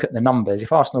if we look at the numbers,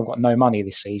 if Arsenal have got no money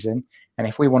this season, and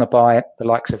if we want to buy the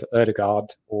likes of Ødegaard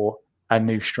or a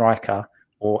new striker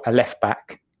or a left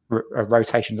back, a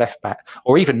rotation left back,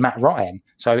 or even Matt Ryan.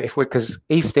 So because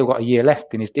he's still got a year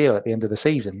left in his deal at the end of the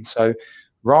season. So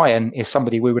Ryan is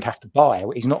somebody we would have to buy.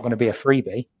 He's not going to be a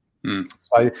freebie.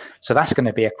 So that's going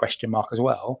to be a question mark as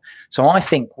well. So I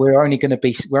think we're only going to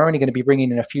be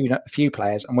bringing in a few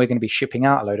players, and we're going to be shipping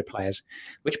out a load of players,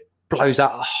 which blows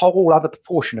out a whole other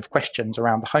proportion of questions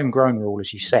around the homegrown rule,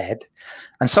 as you said,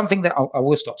 and something that I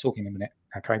will stop talking in a minute.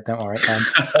 Okay, don't worry.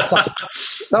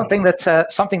 Something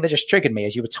that just triggered me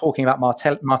as you were talking about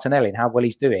Martinelli and how well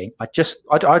he's doing.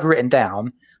 I'd written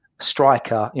down a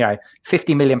striker,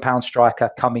 £50 million striker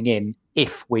coming in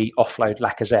if we offload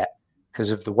Lacazette,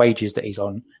 because of the wages that he's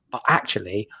on. But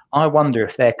actually, I wonder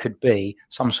if there could be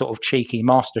some sort of cheeky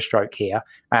masterstroke here,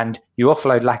 and you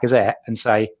offload Lacazette and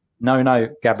say, no,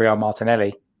 Gabriel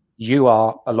Martinelli, you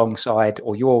are alongside,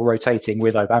 or you're rotating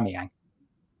with Aubameyang.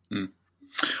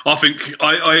 I think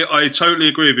I totally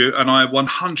agree with you, and I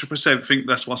 100% think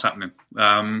that's what's happening.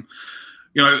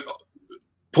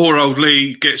 Poor old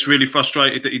Lee gets really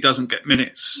frustrated that he doesn't get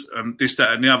minutes, this,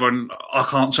 that, and the other, and I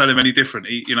can't tell him any different.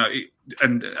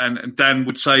 And Dan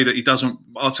would say that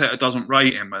Arteta doesn't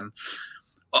rate him, and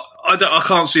I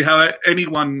can't see how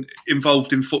anyone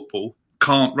involved in football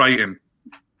can't rate him.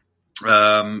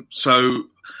 So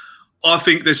I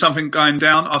think there's something going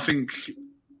down. I think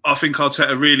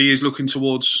Arteta really is looking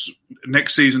towards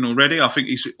next season already. I think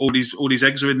all his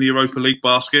eggs are in the Europa League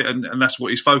basket, and that's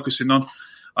what he's focusing on.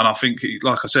 And I think,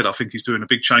 like I said, I think he's doing a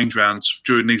big change rounds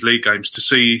during these league games to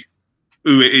see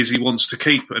who it is he wants to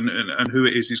keep and who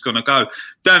it is he's going to go.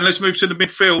 Dan, let's move to the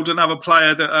midfield. Another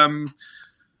player that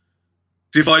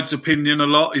divides opinion a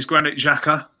lot is Granit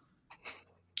Xhaka.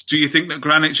 Do you think that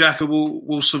Granit Xhaka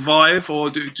will survive, or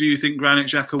do you think Granit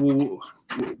Xhaka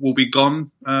will be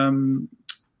gone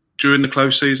during the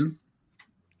close season?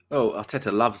 Oh,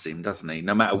 Arteta loves him, doesn't he?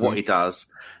 No matter what he does,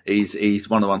 he's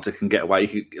one of the ones that can get away.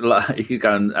 He could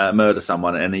go and murder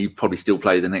someone, and he'd probably still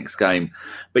play the next game.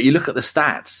 But you look at the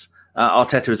stats.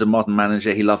 Arteta is a modern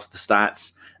manager. He loves the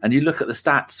stats. And you look at the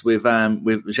stats with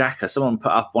Xhaka. Someone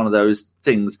put up one of those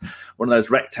things, one of those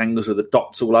rectangles with the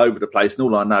dots all over the place. And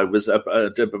all I know was De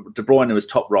Bruyne was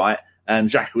top right, and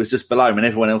Xhaka was just below him, and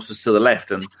everyone else was to the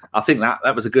left. And I think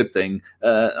that was a good thing.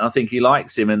 I think he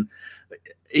likes him, and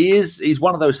he's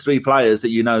one of those 3 players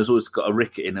that has always got a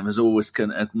ricket in him, has always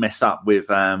can mess up with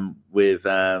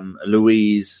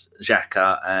Luiz,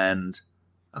 Xhaka, and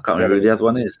I can't remember who the other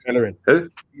one is. Bellerin.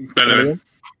 Who? Bellerin.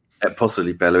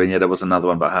 Possibly Bellerin. Yeah, there was another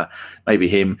one, but maybe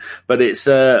him. But it's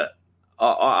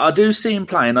I do see him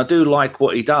playing. I do like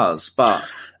what he does, but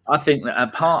I think that a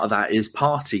part of that is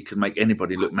Partey can make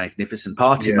anybody look magnificent.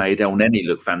 Partey made El Neni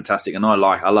look fantastic, and I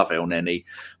love El Neni,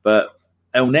 but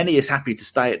El Neni is happy to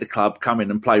stay at the club, come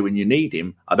in and play when you need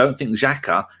him. I don't think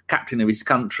Xhaka, captain of his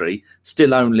country,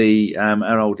 still only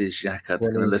how old is Xhaka?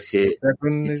 Going to look here.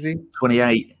 7, is he?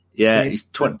 28. Yeah, he's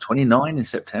 29 in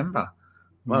September.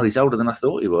 Well, he's older than I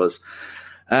thought he was.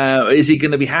 Is he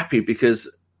going to be happy? Because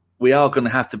we are going to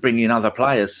have to bring in other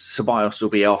players. Ceballos will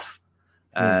be off.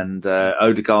 And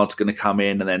Odegaard's going to come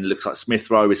in, and then it looks like Smith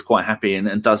Rowe is quite happy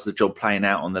and does the job playing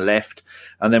out on the left.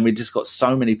 And then we just got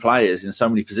so many players in so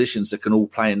many positions that can all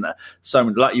play in so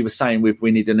many. Like you were saying,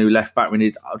 we need a new left back.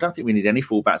 I don't think we need any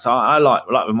fullbacks. I like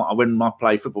when I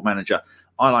play Football Manager,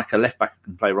 I like a left back who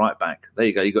can play right back. There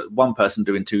you go. You got one person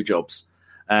doing two jobs,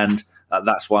 and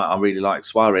that's why I really like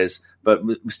Suarez. But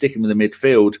sticking with the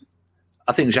midfield,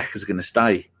 I think Xhaka's going to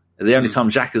stay. The only time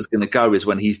Xhaka's going to go is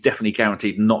when he's definitely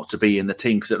guaranteed not to be in the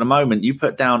team. Because at the moment, you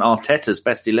put down Arteta's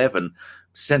best 11,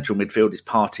 central midfield is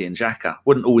Partey and Xhaka.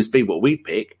 Wouldn't always be what we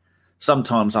pick.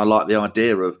 Sometimes I like the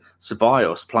idea of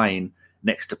Ceballos playing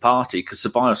next to Partey, because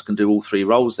Ceballos can do all three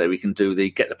roles there. He can do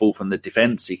get the ball from the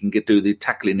defence, he can do the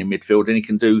tackling in midfield, and he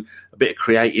can do a bit of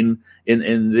creating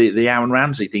in the Aaron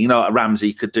Ramsey thing. You know,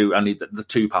 Ramsey could do only the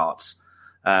two parts.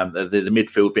 The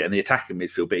midfield bit and the attacking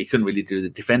midfield bit. He couldn't really do the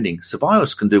defending.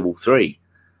 Ceballos can do all three.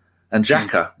 And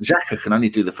Xhaka can only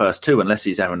do the first two unless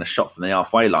he's having a shot from the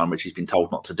halfway line, which he's been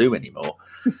told not to do anymore.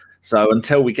 So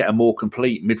until we get a more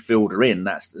complete midfielder in,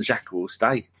 Xhaka will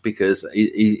stay, because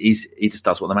he just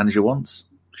does what the manager wants.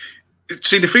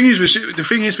 See, the thing is with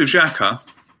Xhaka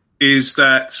is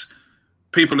that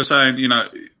people are saying, you know,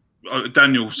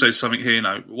 Daniel says something here, you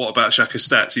know, what about Xhaka's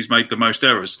stats? He's made the most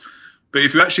errors. But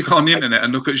if you actually go on the internet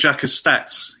and look at Xhaka's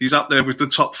stats, he's up there with the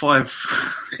top 5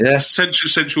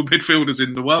 central midfielders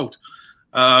in the world.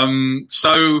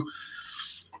 So,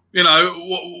 you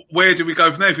know, where do we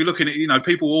go from there? If you're looking at, you know,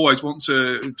 people always want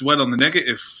to dwell on the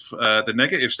negative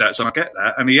stats, and I get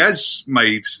that. And he has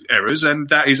made errors, and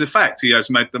that is a fact. He has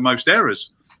made the most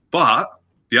errors. But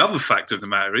the other fact of the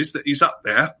matter is that he's up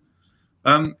there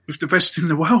with the best in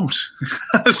the world.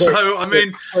 So, I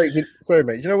mean... Sorry,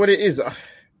 mate. You know what it is?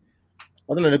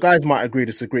 I don't know, the guys might agree,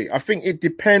 disagree. I think it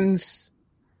depends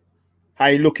how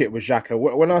you look at it with Xhaka.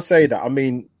 When I say that, I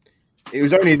mean, it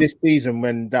was only this season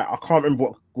when that, I can't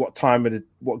remember what time of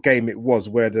what game it was,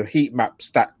 where the heat map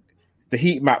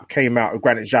came out of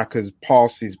Granit Xhaka's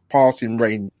passing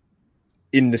range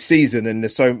in the season,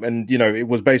 and you know, it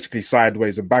was basically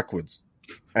sideways and backwards,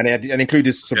 and it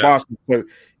included Sebastian. Yeah. So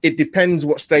it depends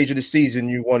what stage of the season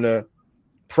you want to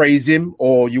praise him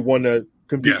or you want to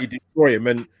completely destroy him,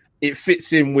 and it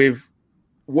fits in with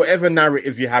whatever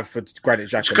narrative you have for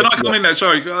Granit Xhaka. Can I come in there?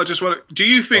 Sorry, I just want to. Do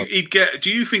you think he'd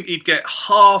get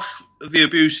half the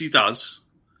abuse he does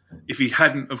if he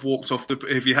hadn't have walked off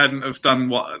if he hadn't have done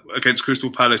what against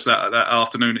Crystal Palace that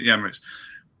afternoon at the Emirates?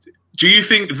 Do you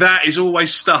think that is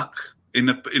always stuck in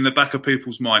the back of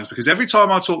people's minds? Because every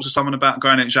time I talk to someone about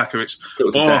Granit Xhaka, it's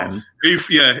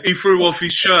he threw off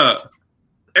his shirt.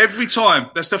 Every time,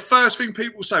 that's the first thing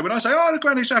people say. When I say, the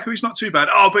Granit Xhaka, he's not too bad.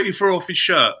 Oh, but he threw off his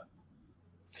shirt.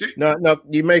 No,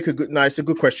 you make it's a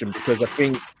good question, because I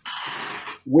think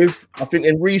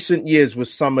in recent years with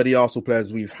some of the Arsenal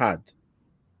players we've had,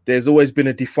 there's always been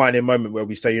a defining moment where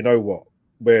we say, you know what,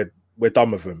 we're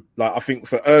done with him. Like, I think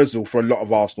for Ozil, for a lot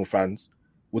of Arsenal fans,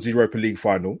 was the Europa League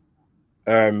final.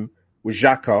 With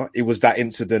Xhaka, it was that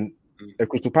incident at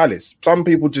Crystal Palace. Some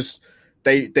people just...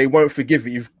 They won't forgive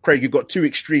it. Craig, you've got two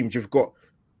extremes. You've got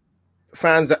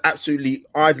fans that absolutely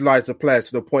idolise the player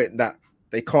to the point that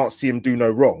they can't see him do no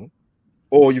wrong,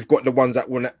 or you've got the ones that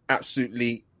want to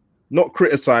absolutely not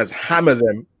criticise, hammer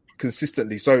them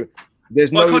consistently. So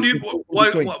there's why can't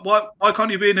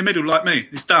you be in the middle like me?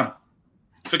 It's done.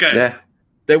 Forget it.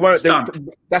 They won't.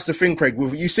 That's the thing, Craig.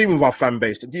 You've seen with our fan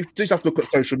base, you just have to look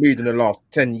at social media in the last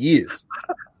 10 years.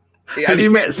 Have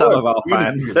you met some of our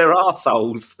fans? They're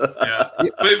arseholes.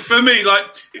 But for me, like,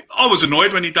 I was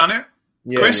annoyed when he done it.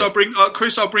 Chris, I'll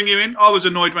bring you in. I was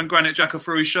annoyed when Granit Xhaka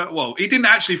threw his shirt. Well, he didn't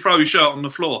actually throw his shirt on the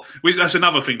floor. That's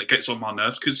another thing that gets on my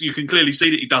nerves, because you can clearly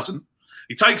see that he doesn't.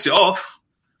 He takes it off,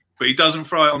 but he doesn't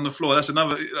throw it on the floor. That's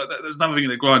another thing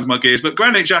that grinds my gears. But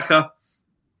Granit Xhaka,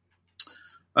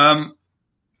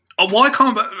 why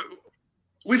can't...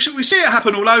 We see it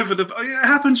happen all over it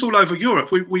happens all over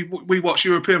Europe. We watch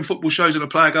European football shows and a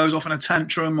player goes off in a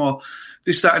tantrum or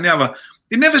this, that, and the other.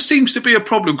 It never seems to be a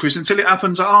problem, Chris, until it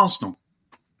happens at Arsenal.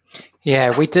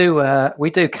 Yeah, we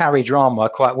do carry drama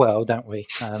quite well, don't we?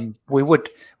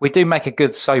 We do make a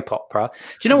good soap opera.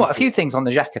 Do you know what? A few things on the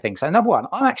Xhaka thing. So number one,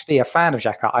 I'm actually a fan of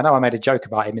Xhaka. I know I made a joke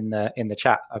about him in the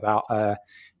chat about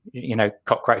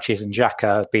cockroaches and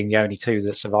Xhaka being the only two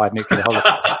that survived nuclear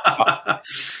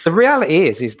holocaust. The reality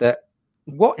is that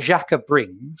what Xhaka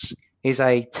brings is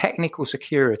a technical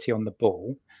security on the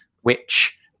ball,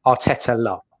 which Arteta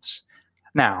loves.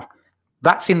 Now,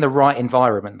 that's in the right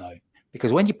environment though.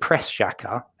 Because when you press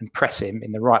Xhaka and press him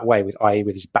in the right way, i.e.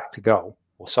 with his back to goal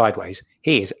or sideways,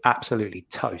 he is absolutely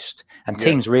toast. And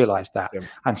teams realise that. Yeah.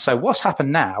 And so what's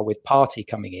happened now with Partey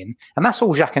coming in, and that's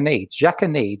all Xhaka needs. Xhaka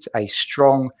needs a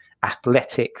strong,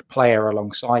 athletic player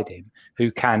alongside him who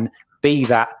can be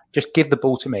that, just give the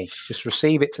ball to me, just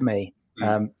receive it to me.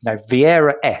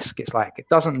 Vieira-esque, it's like, it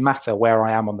doesn't matter where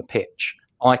I am on the pitch.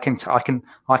 I can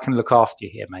look after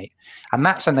you here, mate. And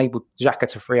that's enabled Xhaka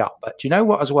to free up. But do you know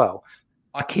what as well?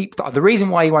 The reason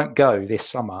why he won't go this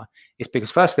summer is because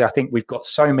firstly, I think we've got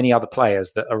so many other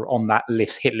players that are on that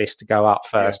hit list to go out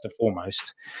first and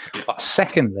foremost. Yeah. But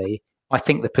secondly, I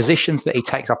think the positions that he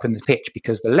takes up in the pitch,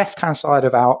 because the left-hand side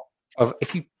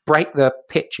if you break the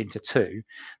pitch into two,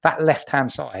 that left-hand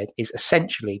side is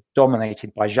essentially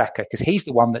dominated by Xhaka because he's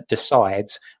the one that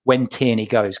decides when Tierney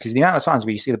goes. Because the amount of times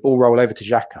where you see the ball roll over to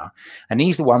Xhaka, and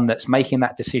he's the one that's making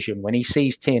that decision. When he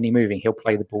sees Tierney moving, he'll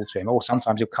play the ball to him, or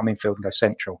sometimes he'll come in field and go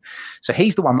central. So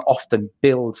he's the one that often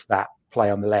builds that play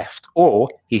on the left, or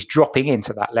he's dropping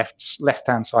into that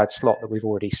left-hand side slot that we've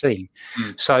already seen.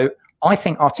 So I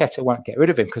think Arteta won't get rid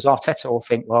of him because Arteta will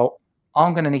think, well,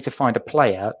 I'm going to need to find a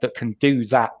player that can do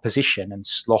that position and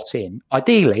slot in.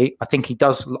 Ideally, I think he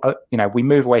does, we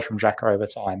move away from Xhaka over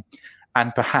time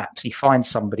and perhaps he finds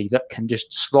somebody that can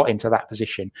just slot into that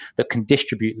position, that can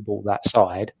distribute the ball that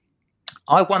side.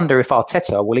 I wonder if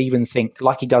Arteta will even think,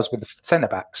 like he does with the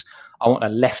centre-backs, I want a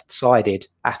left-sided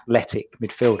athletic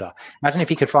midfielder. Imagine if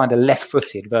he could find a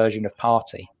left-footed version of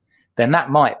Partey. Then that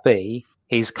might be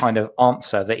his kind of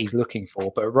answer that he's looking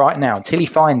for. But right now, until he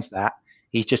finds that,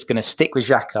 he's just going to stick with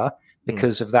Xhaka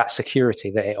because of that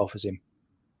security that it offers him.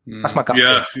 That's my gut.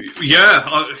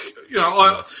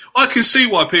 I can see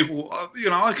why people.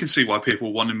 I can see why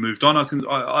people want him moved on.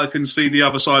 I can see the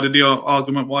other side of the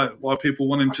argument why people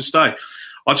want him to stay.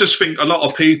 I just think a lot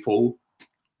of people,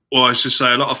 or I should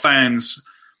say, a lot of fans,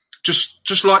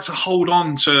 just like to hold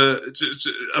on to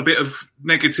a bit of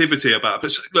negativity about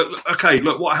it. But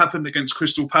look, what happened against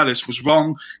Crystal Palace was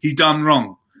wrong. He done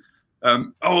wrong.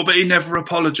 But he never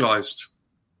apologised.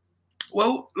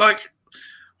 Well,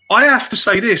 I have to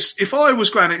say this. If I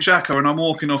was Granit Xhaka and I'm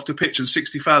walking off the pitch and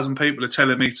 60,000 people are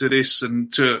telling me to this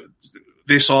and to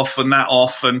this off and that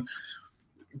off and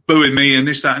booing me and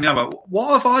this, that and the other,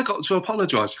 what have I got to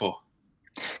apologise for?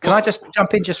 Can I just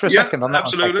jump in just for a second on that?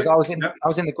 Absolutely. Because I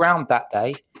was in the ground that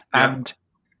day and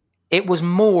it was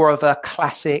more of a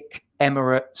classic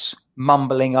Emirates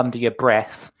mumbling under your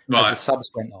breath. As the subs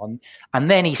went on,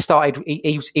 and then he started.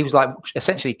 He was like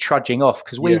essentially trudging off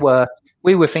because we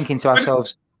were thinking to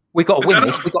ourselves, "We got to win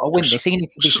this. We got to win this." He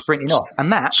needs to be sprinting off,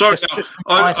 and that. Sorry,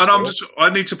 I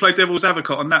need to play devil's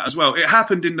advocate on that as well. It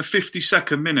happened in the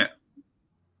 52nd minute.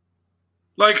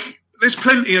 There's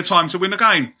plenty of time to win a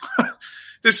game.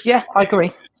 I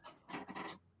agree.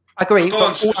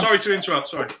 Sorry to interrupt.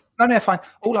 Sorry. No, fine.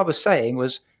 All I was saying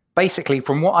was basically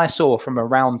from what I saw from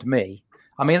around me.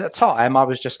 I mean, at the time, I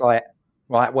was just like,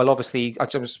 right, well, obviously, I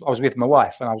was with my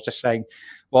wife, and I was just saying,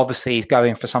 well, obviously, he's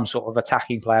going for some sort of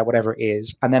attacking player, whatever it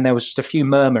is. And then there was just a few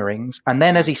murmurings. And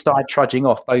then as he started trudging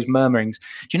off, those murmurings,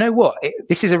 do you know what?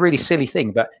 This is a really silly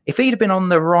thing, but if he'd have been on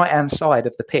the right-hand side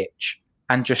of the pitch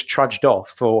and just trudged off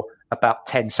for about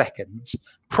 10 seconds,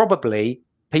 probably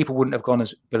people wouldn't have gone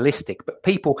as ballistic. But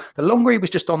people, the longer he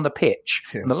was just on the pitch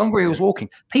and the longer he was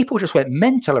walking, people just went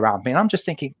mental around me. And I'm just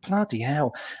thinking, bloody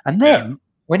hell. And then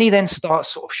when he then starts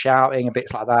sort of shouting and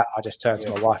bits like that, I just turned to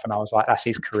my wife and I was like, that's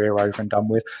his career over and done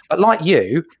with. But like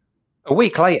you, a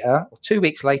week later or 2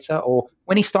 weeks later, or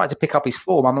when he started to pick up his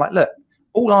form, I'm like, look,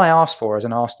 all I asked for as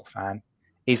an Arsenal fan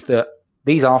is that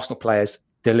these Arsenal players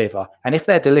deliver. And if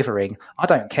they're delivering, I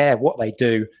don't care what they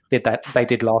did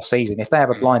last season. If they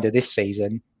have a blinder this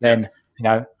season, then,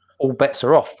 all bets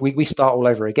are off. We start all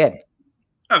over again.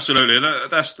 Absolutely.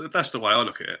 That's the way I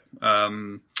look at it.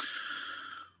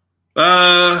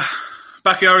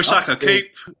 Bukayo Saka,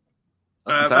 keep.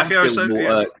 Bukayo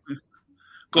Saka.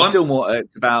 I'm still more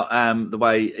irked about the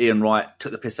way Ian Wright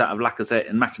took the piss out of Lacazette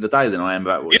in Match of the Day than I am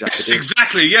about what Xhaka did.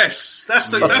 Exactly. Yes, that's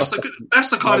the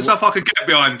kind of stuff I can get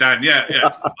behind, Dan. Yeah.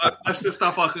 That's the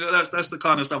stuff that's the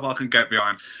kind of stuff I can get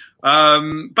behind.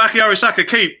 Bukayo Saka,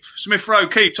 keep. Smith Rowe,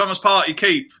 keep. Thomas Partey,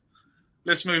 keep.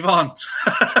 Let's move on.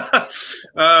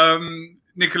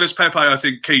 Nicolas Pepe, I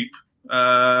think, keep.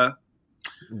 The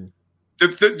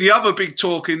other big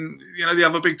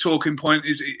talking point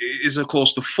is of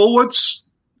course the forwards,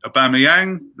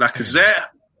 Aubameyang, Lacazette.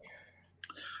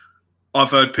 I've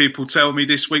heard people tell me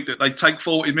this week that they take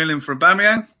 40 million for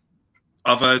Aubameyang.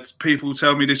 I've heard people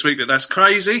tell me this week that that's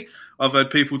crazy. I've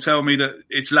heard people tell me that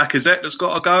it's Lacazette that's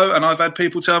got to go, and I've had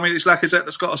people tell me it's Lacazette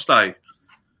that's got to stay.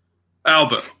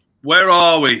 Albert, where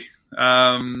are we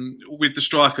with the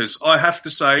strikers? I have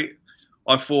to say,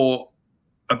 I thought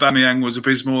Aubameyang was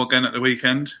abysmal again at the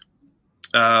weekend.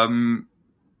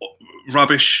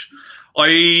 Rubbish.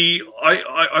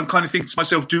 I'm kind of thinking to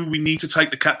myself, do we need to take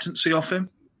the captaincy off him?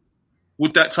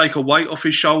 Would that take a weight off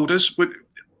his shoulders?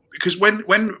 Because when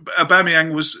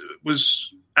Aubameyang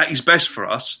was at his best for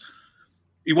us,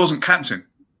 he wasn't captain.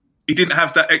 He didn't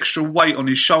have that extra weight on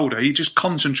his shoulder. He just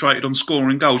concentrated on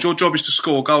scoring goals. Your job is to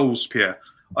score goals, Pierre.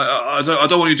 I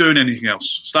don't want you doing anything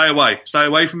else. Stay away. Stay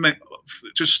away from me.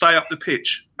 Just stay up the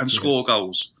pitch and score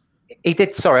goals. He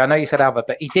did. Sorry, I know you said Albert,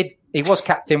 but he did. He was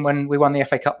captain when we won the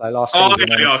FA Cup though last season.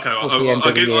 Okay.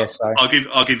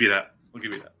 I'll give you that.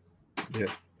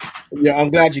 Yeah, I'm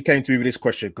glad you came to me with this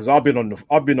question because I've been on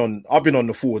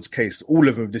the forwards case, all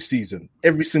of them this season,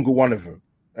 every single one of them.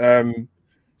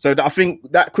 So I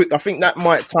think that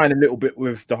might tie in a little bit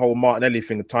with the whole Martinelli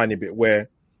thing, a tiny bit. Where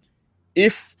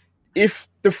if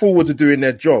the forwards are doing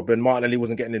their job and Martinelli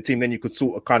wasn't getting the team, then you could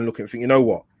sort of kind of look and think, you know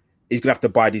what, he's gonna have to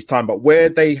bide his time. But where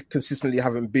they consistently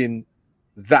haven't been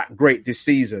that great this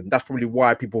season, that's probably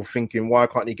why people are thinking, why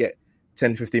can't he get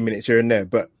 10, 15 minutes here and there?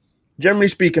 But generally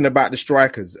speaking about the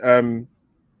strikers,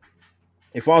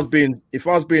 if I was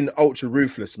being ultra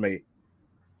ruthless, mate,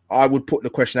 I would put the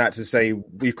question out to say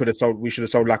we should have sold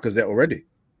Lacazette already.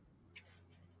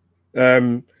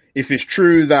 If it's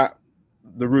true that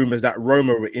the rumours that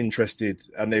Roma were interested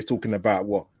and they're talking about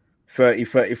 30,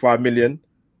 35 million,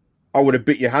 I would have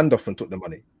bit your hand off and took the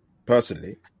money,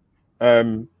 personally.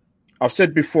 I've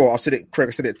said before, Craig,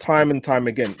 I said it time and time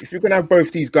again. If you're going to have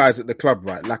both these guys at the club,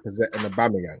 right, Lacazette and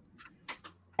Aubameyang,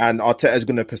 and Arteta's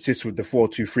going to persist with the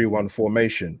 4-2-3-1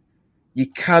 formation, you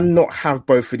cannot have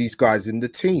both of these guys in the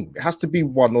team. It has to be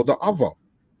one or the other.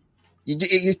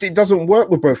 It doesn't work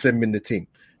with both of them in the team.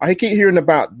 I keep hearing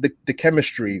about the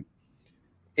chemistry.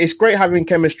 It's great having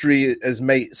chemistry as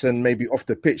mates and maybe off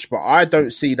the pitch, but I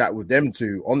don't see that with them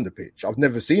two on the pitch. I've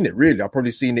never seen it, really. I've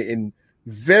probably seen it in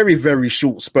very, very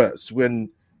short spurts when,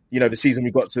 the season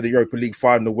we got to the Europa League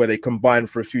final where they combined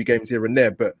for a few games here and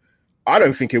there. But I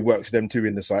don't think it works them two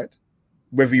in the side.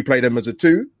 Whether you play them as a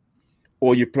two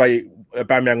or you play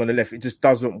Aubameyang on the left, it just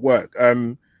doesn't work.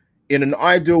 In an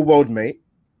ideal world, mate,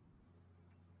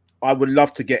 I would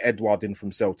love to get Edouard in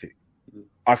from Celtic.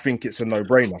 I think it's a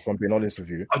no-brainer, if I'm being honest with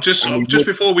you. Just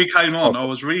before we came on, I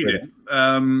was reading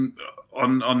on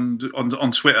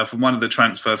Twitter from one of the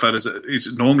transfer fellas that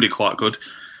is normally quite good.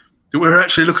 We were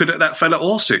actually looking at that fella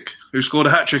Orsic, who scored a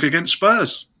hat-trick against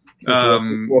Spurs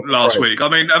last week. I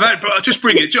mean, just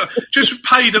bring it. Just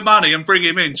pay the money and bring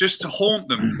him in, just to haunt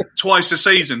them twice a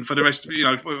season for the rest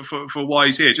of, for why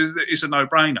he's here. It's a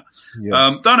no-brainer.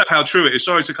 Yeah. Don't know how true it is.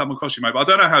 Sorry to come across you, mate, but I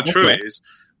don't know how true it is.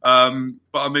 But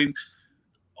I mean,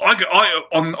 I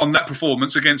on that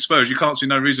performance against Spurs, you can't see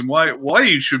no reason why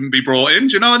he shouldn't be brought in.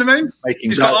 Do you know what I mean?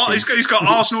 He's got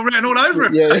Arsenal written all over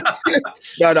him. Yeah.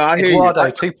 No, I hear Eduardo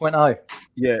 2.0.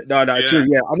 Yeah, true.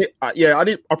 Yeah,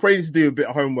 I probably need to do a bit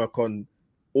of homework on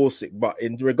Orsic, but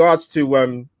in regards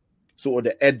to sort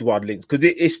of the Edouard links, because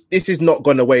this is not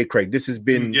gone away, Craig. This has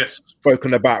been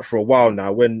spoken about for a while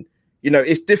now. When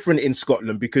it's different in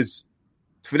Scotland because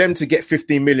for them to get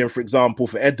 15 million, for example,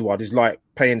 for Edouard is like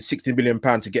paying 60 million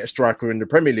pounds to get a striker in the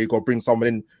Premier League or bring someone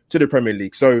in to the Premier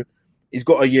League. So he's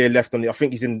got a year left on it. I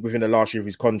think he's within the last year of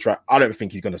his contract. I don't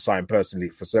think he's going to sign personally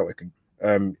for Celtic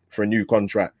for a new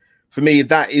contract. For me,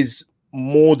 that is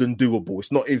more than doable.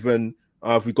 It's not even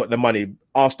if we've got the money,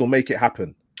 Arsenal make it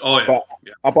happen. Oh yeah.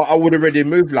 But I would already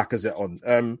moved Lacazette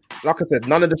on. Like I said,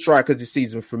 none of the strikers this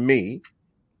season for me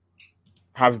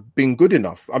have been good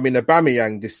enough. I mean,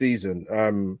 Aubameyang this season,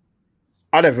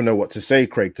 I don't even know what to say,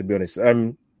 Craig, to be honest.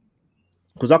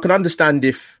 Because I can understand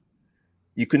if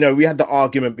you can we had the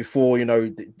argument before,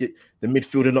 the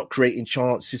midfielder not creating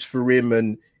chances for him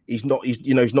and he's not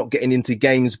getting into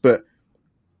games, but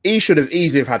he should have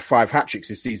easily have had 5 hat-tricks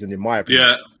this season, in my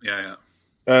opinion. Yeah.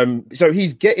 So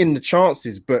he's getting the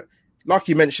chances, but like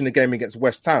you mentioned the game against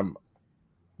West Ham,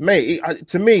 mate,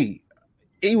 to me,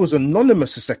 he was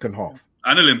anonymous the second half.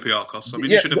 And Olympiacos. I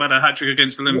mean, he should have had a hat-trick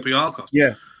against Olympiacos.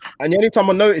 Yeah. And the only time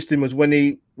I noticed him was when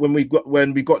we got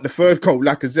the third goal,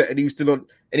 Lacazette, and he was still on,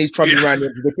 and he's trudging around.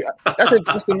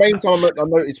 That's the main time I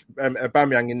noticed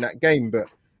Aubameyang in that game. But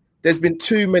there's been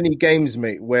too many games,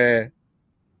 mate, where,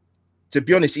 to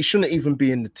be honest, he shouldn't even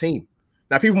be in the team.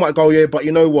 Now, people might go, yeah, but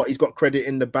you know what? He's got credit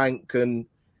in the bank, and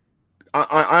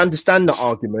I understand the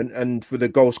argument, and for the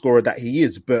goal scorer that he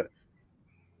is. But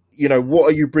you know, what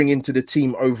are you bringing to the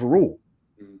team overall?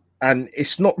 And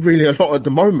it's not really a lot at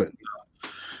the moment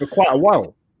for quite a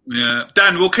while. Yeah.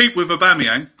 Dan, we'll keep with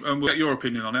Aubameyang and we'll get your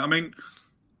opinion on it. I mean,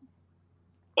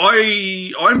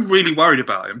 I'm really worried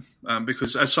about him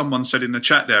because, as someone said in the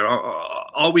chat there,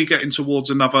 are we going towards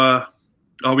another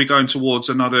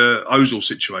Ozil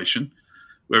situation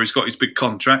where he's got his big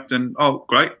contract and, oh,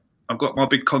 great, I've got my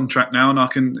big contract now and I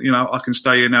can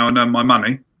stay here now and earn my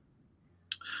money.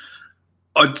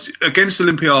 Against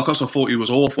Olympiacos, I thought he was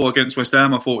awful. Against West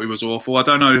Ham, I thought he was awful. I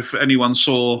don't know if anyone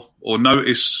saw or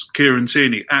noticed Kieran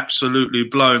Tierney absolutely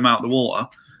blow him out the water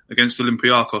against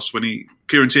Olympiacos when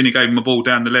Kieran Tierney gave him a ball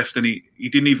down the left and he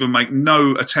didn't even make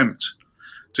no attempt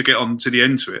to get on to the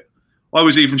end to it. I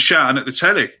was even shouting at the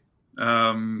telly,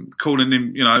 calling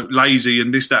him, lazy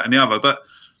and this, that and the other. But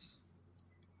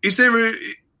is there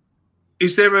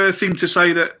a thing to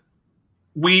say that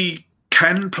we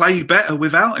can play better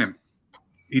without him?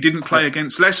 He didn't play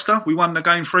against Leicester. We won the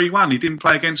game 3-1. He didn't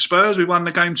play against Spurs. We won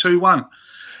the game 2-1.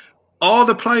 Are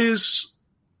the players...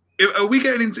 Are we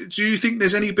getting into... Do you think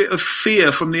there's any bit of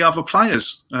fear from the other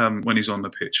players when he's on the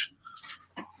pitch?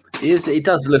 He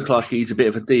does look like he's a bit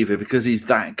of a diva because he's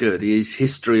that good. His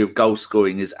history of goal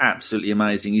scoring is absolutely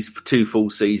amazing. He's for 2 full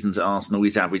seasons at Arsenal.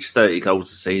 He's averaged 30 goals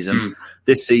a season.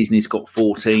 This season he's got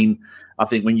 14. I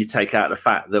think when you take out the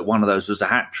fact that one of those was a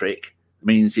hat-trick,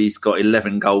 means he's got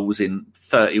 11 goals in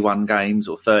 31 games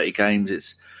or 30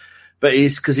 games. But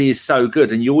it's because he is so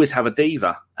good, and you always have a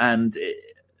diva. And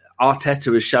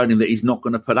Arteta has shown him that he's not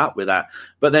going to put up with that.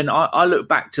 But then I look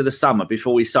back to the summer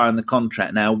before he signed the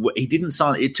contract. Now, he didn't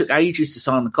sign. It took ages to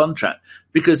sign the contract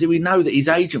because we know that his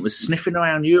agent was sniffing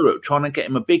around Europe trying to get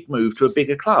him a big move to a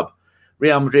bigger club.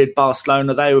 Real Madrid,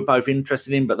 Barcelona, they were both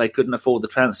interested in him, but they couldn't afford the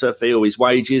transfer fee or his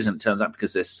wages. And it turns out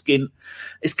because they're skint,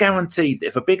 it's guaranteed that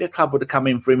if a bigger club would have come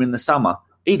in for him in the summer,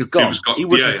 he'd have gone. He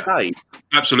wouldn't have stayed.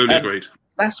 Absolutely agreed.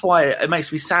 That's why it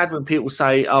makes me sad when people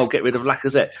say, oh, get rid of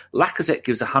Lacazette. Lacazette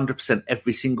gives 100%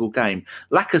 every single game.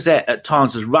 Lacazette at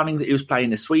times was running. He was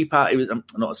playing a sweeper. He was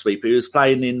not a sweeper. He was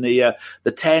playing in the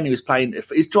 10. He's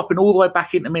dropping all the way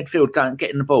back into midfield, going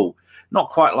getting the ball. Not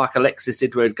quite like Alexis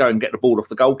did, where he'd go and get the ball off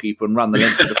the goalkeeper and run the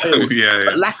length of the field.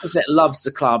 But Lacazette loves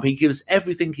the club. He gives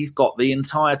everything he's got the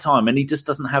entire time, and he just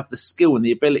doesn't have the skill and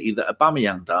the ability that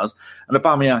Aubameyang does. And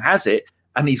Aubameyang has it,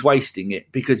 and he's wasting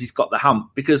it because he's got the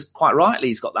hump. Because quite rightly,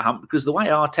 he's got the hump because the way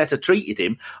Arteta treated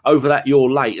him over that "you're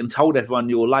late" and told everyone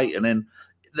you're late, and then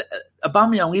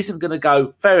Aubameyang isn't going to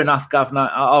go, fair enough, Governor,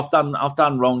 I've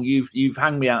done wrong. You've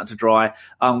hung me out to dry.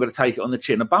 I'm going to take it on the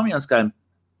chin. Aubameyang's going,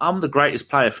 I'm the greatest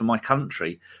player for my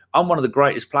country. I'm one of the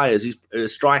greatest players,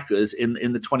 strikers in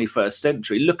the 21st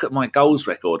century. Look at my goals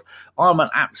record. I'm an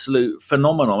absolute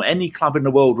phenomenal. Any club in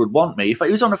the world would want me. If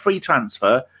he was on a free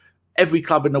transfer, every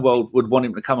club in the world would want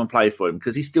him to come and play for him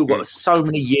because he's still got so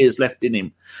many years left in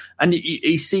him. And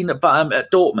he's seen at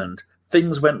Dortmund,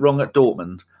 things went wrong at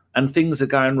Dortmund. And things are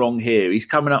going wrong here. He's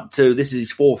coming up to, this is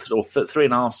his 4th or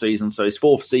 3.5 season, so his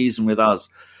 4th season with us.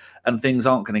 And things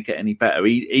aren't going to get any better.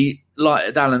 He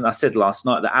like Alan, I said last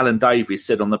night that Alan Davies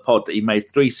said on the pod that he made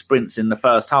 3 sprints in the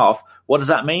first half. What does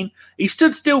that mean? He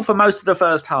stood still for most of the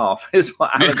first half, is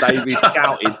what Alan Davies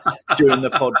shouted during the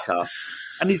podcast.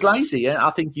 And he's lazy. And I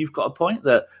think you've got a point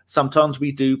that sometimes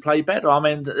we do play better. I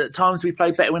mean, at times we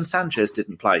played better when Sanchez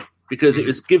didn't play because it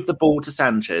was give the ball to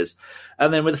Sanchez.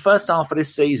 And then with the first half of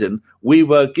this season, we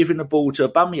were giving the ball to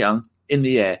Aubameyang in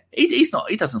the air. He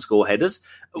doesn't score headers.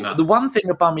 No. The one thing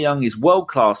Aubameyang is world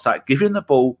class at, give him the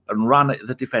ball and run at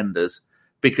the defenders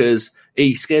because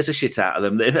he scares the shit out of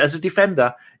them. As a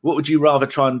defender, what would you rather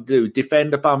try and do?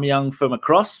 Defend Aubameyang from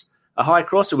a high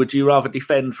cross, or would you rather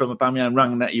defend from Aubameyang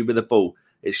running at you with a ball?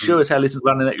 It sure as hell isn't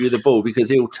running at you with the ball because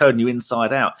he'll turn you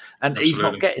inside out. And Absolutely. He's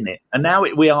not getting it. And now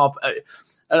we are...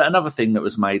 Another thing that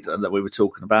was made that we were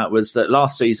talking about was that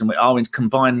last season, our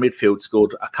combined midfield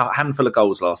scored a handful of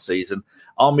goals last season.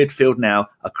 Our midfield now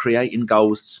are creating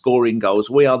goals, scoring goals.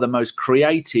 We are the most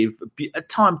creative. At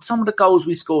times, some of the goals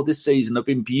we scored this season have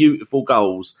been beautiful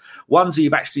goals. Ones that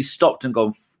you've actually stopped and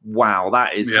gone, wow,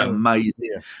 that is amazing.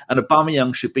 Yeah. And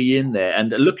Aubameyang should be in there. And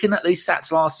looking at these stats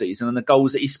last season and the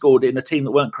goals that he scored in a team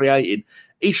that weren't creating,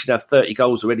 he should have 30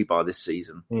 goals already by this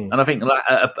season. And I think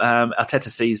Arteta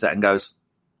sees that and goes,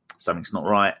 something's not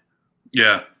right.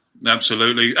 Yeah,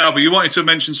 absolutely. Albert, you wanted to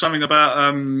mention something about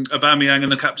Aubameyang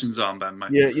and the captain's armband,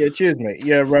 mate. Yeah. Cheers, mate.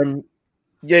 Yeah,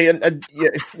 I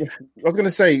was going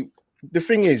to say, the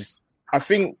thing is, I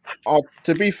think,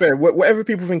 to be fair, whatever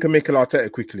people think of Mikel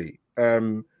Arteta quickly,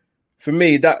 for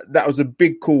me, that was a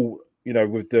big call,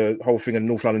 with the whole thing in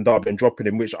North London Derby and dropping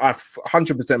him, which I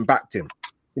 100% backed him.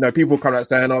 People come out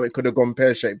saying, it could have gone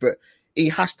pear-shaped, but he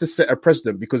has to set a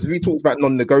precedent, because if he talks about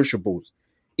non-negotiables,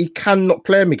 he cannot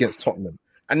play him against Tottenham.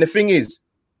 And the thing is,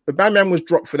 Aubameyang was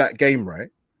dropped for that game, right?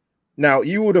 Now,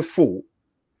 you would have thought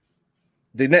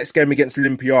the next game against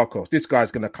Olympiacos, this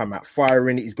guy's going to come out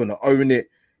firing, he's going to own it.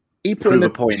 He put in a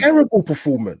terrible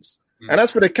performance. And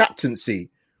as for the captaincy,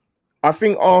 I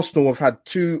think Arsenal have had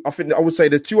I would say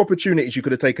the two opportunities you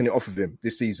could have taken it off of him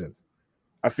this season.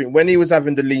 I think when he was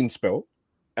having the lean spell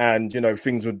and,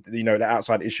 things with, the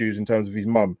outside issues in terms of his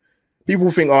mum,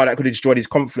 people think, that could have destroyed his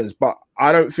confidence. But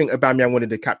I don't think Aubameyang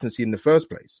wanted the captaincy in the first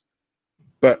place.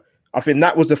 But I think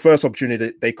that was the first opportunity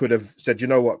that they could have said, you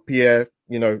know what, Pierre,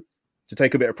 to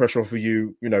take a bit of pressure off of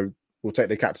you, we'll take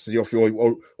the captaincy off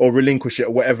you or relinquish it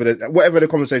or whatever the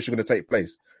conversation is going to take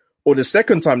place. Or the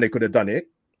second time they could have done it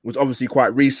was obviously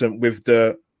quite recent with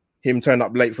him turning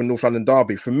up late for North London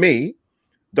Derby. For me,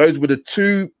 those were the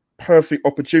two perfect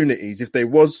opportunities. If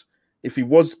he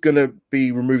was going to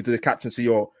be removed of the captaincy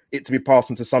or it to be passed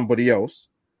on to somebody else,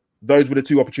 those were the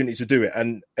two opportunities to do it.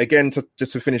 And again,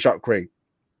 just to finish up, Craig,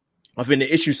 I think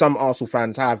the issue some Arsenal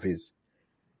fans have is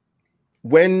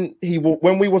when we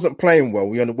wasn't playing well,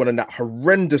 we went on that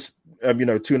horrendous,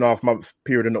 2.5 month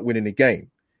period of not winning a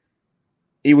game.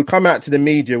 He would come out to the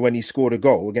media when he scored a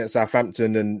goal against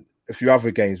Southampton and a few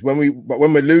other games. But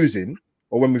when we're losing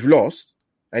or when we've lost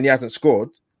and he hasn't scored,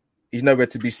 he's nowhere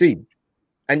to be seen.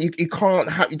 And you don't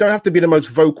have to be the most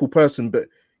vocal person, but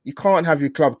you can't have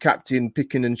your club captain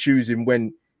picking and choosing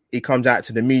when he comes out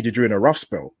to the media during a rough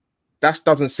spell. That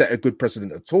doesn't set a good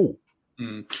precedent at all.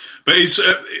 But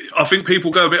I think people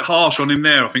go a bit harsh on him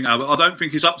there. I think Albert. I don't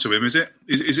think it's up to him, is it?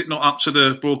 Is it not up to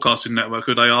the broadcasting network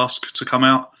who they ask to come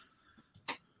out?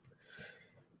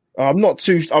 I'm not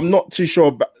too sure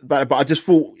about it, but I just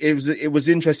thought it was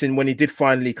interesting when he did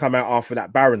finally come out after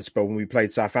that barren spell when we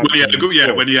played Southampton. Well,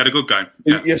 when he had a good game.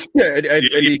 Yeah. Yes, and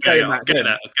he came out then.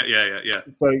 Yeah.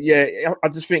 So I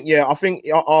just think I think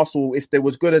Arsenal, if they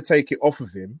was going to take it off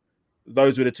of him,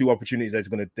 those were the two opportunities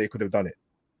they could have done it.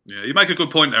 Yeah, you make a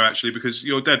good point there actually, because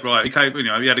you're dead right. He came,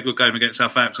 he had a good game against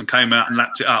Southampton, came out and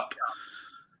lapped it up.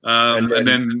 And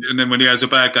then when he has a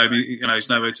bad game, he's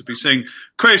nowhere to be seen.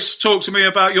 Chris, talk to me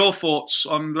about your thoughts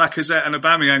on Lacazette and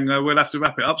Aubameyang. We'll have to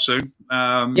wrap it up soon.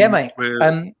 Yeah, mate.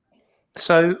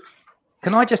 So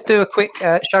can I just do a quick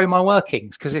show my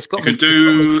workings? Because it's got you me... can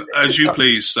do as you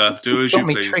please, sir. Do as you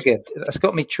please. Triggered. It's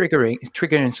got me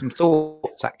triggering some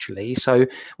thoughts, actually. So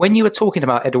when you were talking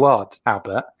about Edouard,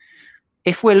 Albert,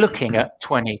 if we're looking at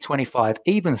 20, 25,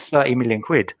 even 30 million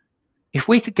quid, if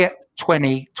we could get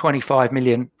 20, 25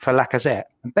 million for Lacazette,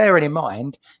 and bearing in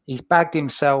mind, he's bagged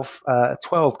himself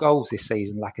 12 goals this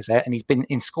season, Lacazette, and he's been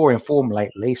in scoring form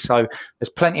lately. So there's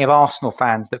plenty of Arsenal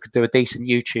fans that could do a decent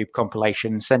YouTube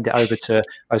compilation and send it over to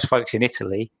those folks in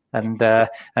Italy and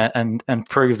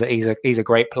prove that he's a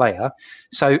great player.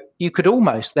 So you could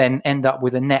almost then end up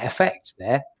with a net effect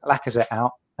there, Lacazette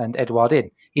out and Edouard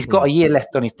in. He's got a year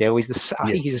left on his deal. I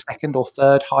think he's the second or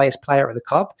third highest player at the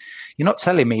club. You're not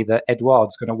telling me that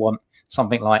Edouard's going to want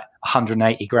something like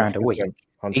 180 grand a week.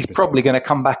 100%. He's probably going to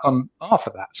come back on half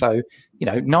of that. So,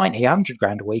 90, 100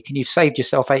 grand a week, and you've saved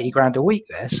yourself 80 grand a week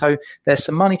there. So there's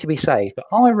some money to be saved. But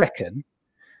I reckon,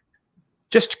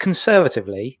 just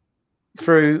conservatively,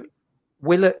 through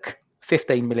Willock,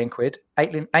 15 million quid,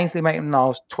 Ainsley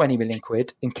Maitland-Niles, 20 million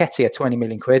quid, Nketiah, 20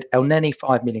 million quid, El Neni,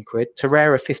 5 million quid,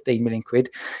 Torreira, 15 million quid,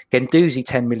 Guendouzi,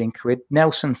 10 million quid,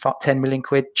 Nelson, 10 million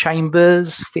quid,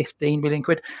 Chambers, 15 million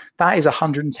quid. That is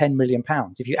 110 million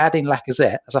pounds. If you add in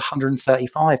Lacazette, that's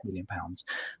 135 million pounds.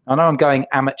 I know I'm going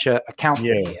amateur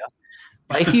accountant here,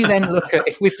 but if you then look at,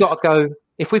 if we've got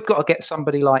to get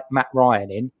somebody like Matt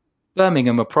Ryan in,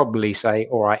 Birmingham will probably say,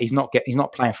 all right, he's not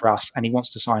playing for us and he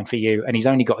wants to sign for you and he's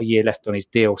only got a year left on his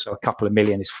deal, so a couple of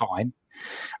million is fine.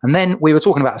 And then we were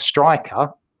talking about a striker.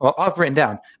 Well, I've written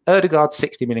down Ødegaard,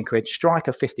 60 million quid,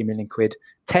 striker, 50 million quid,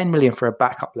 10 million for a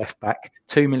backup left back,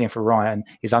 2 million for Ryan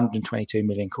is 122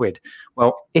 million quid.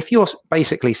 Well, if you're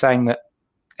basically saying that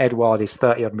Edouard is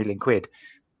 30 odd million quid,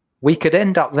 we could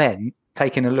end up then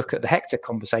taking a look at the Hector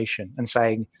conversation and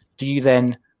saying, do you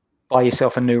then buy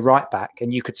yourself a new right back,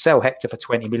 and you could sell Hector for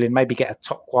 20 million, maybe get a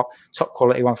top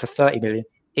quality one for 30 million,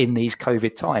 in these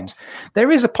COVID times. There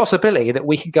is a possibility that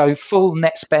we could go full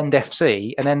net spend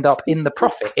FC and end up in the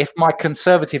profit if my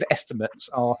conservative estimates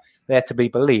are there to be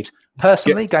believed.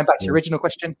 Personally, going back to your original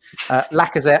question,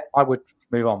 Lacazette, I would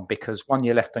move on because 1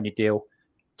 year left on your deal,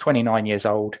 29 years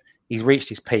old, he's reached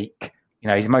his peak. You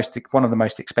know, he's one of the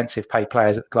most expensive paid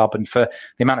players at the club, and for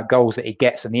the amount of goals that he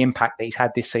gets and the impact that he's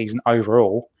had this season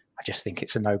overall, I just think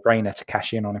it's a no-brainer to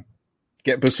cash in on him.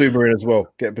 Get Basuma in as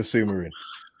well. Get Basuma in.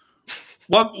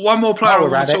 One more player I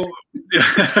want to talk.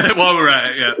 While we're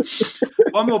at it, yeah.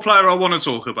 One more player I want to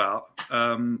talk about,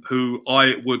 who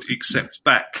I would accept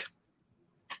back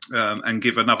and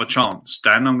give another chance.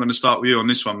 Dan, I'm going to start with you on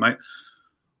this one, mate.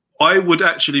 I would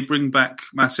actually bring back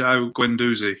Matteo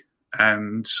Guendouzi,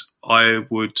 and I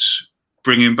would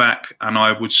bring him back, and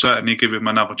I would certainly give him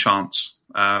another chance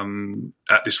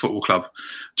at this football club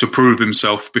to prove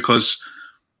himself, because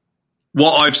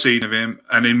what I've seen of him,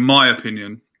 and in my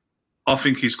opinion, I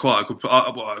think he's quite a good.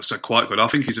 Well, I say quite good. I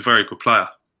think he's a very good player.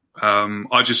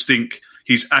 I just think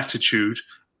his attitude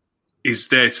is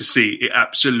there to see. It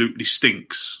absolutely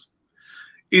stinks.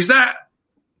 Is that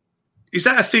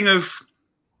a thing of?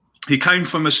 He came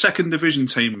from a second division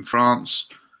team in France,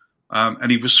 and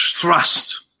he was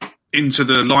thrust into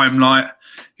the limelight.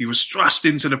 He was thrust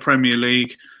into the Premier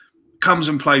League. Comes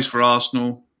and plays for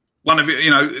Arsenal. One of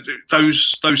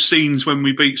those scenes when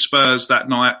we beat Spurs that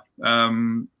night.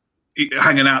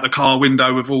 Hanging out the car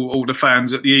window with all the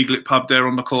fans at the Eaglet pub there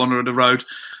on the corner of the road.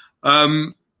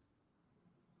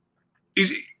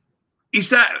 Is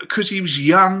that because he was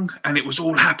young and it was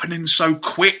all happening so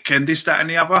quick and this, that, and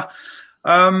the other?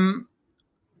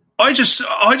 I just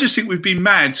think we'd be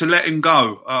mad to let him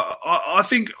go. I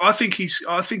think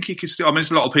he could still. I mean,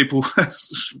 there's a lot of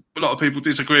people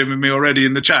disagreeing with me already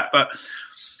in the chat, but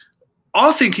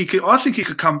I think he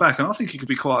could come back, and I think he could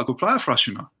be quite a good player for us,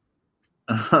 you know.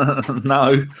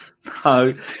 No.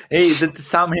 To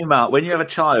sum him up, when you have a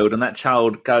child and that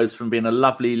child goes from being a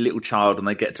lovely little child and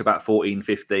they get to about 14,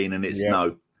 15 and it's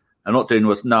no. I'm not doing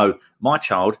what's no. My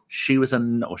child, she's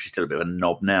still a bit of a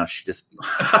knob now. She just,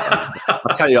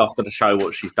 I'll tell you after the show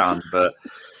what she's done. But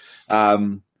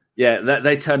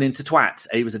they turn into twats.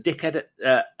 He was a dickhead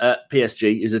at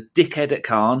PSG. He was a dickhead at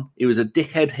Caen. He was a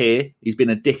dickhead here. He's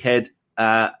been a dickhead.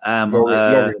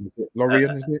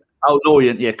 Lorient, isn't it? Oh,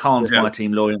 Lorient, yeah. Caen's my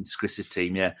team, Lorient's Chris's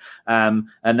team, yeah. And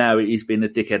now he's been a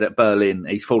dickhead at Berlin.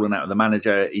 He's fallen out with the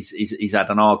manager. He's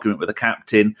had an argument with the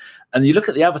captain. And you look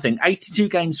at the other thing, 82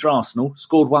 games for Arsenal,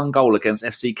 scored 1 goal against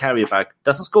FC Karabakh.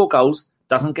 Doesn't score goals,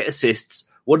 doesn't get assists.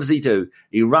 What does he do?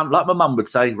 He runs, like my mum would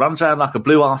say, runs around like a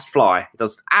blue-arsed fly. He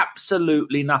does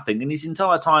absolutely nothing. In his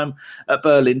entire time at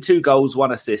Berlin, 2 goals,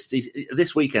 1 assist.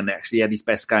 This weekend, actually, had his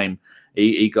best game.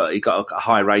 He got a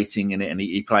high rating in it, and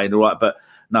he played all right. But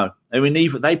no, I mean,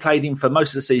 they played him for most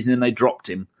of the season, and they dropped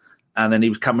him. And then he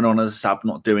was coming on as a sub,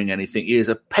 not doing anything. He is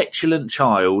a petulant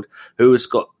child who has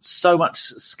got so much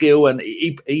skill, and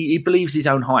he believes his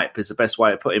own hype is the best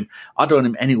way to put him. I don't want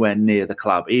him anywhere near the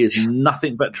club. He is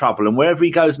nothing but trouble. And wherever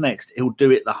he goes next, he'll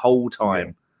do it the whole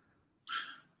time.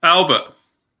 Albert.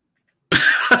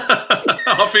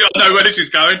 I think I know where this is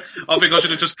going. I think I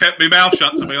should have just kept my mouth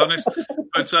shut, to be honest.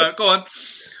 But go on.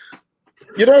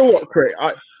 You know what, Craig?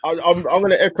 I'm going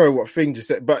to echo what Fing just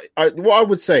said. But what I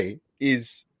would say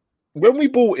is, when we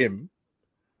bought him,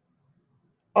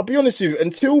 I'll be honest with you,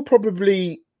 until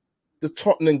probably the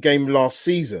Tottenham game last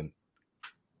season,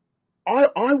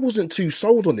 I wasn't too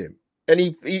sold on him. And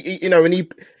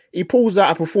he pulls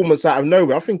out a performance out of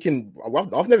nowhere. I'm thinking,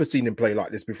 I've never seen him play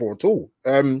like this before at all.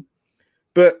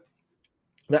 But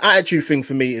the attitude thing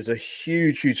for me is a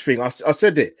huge, huge thing. I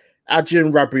said it.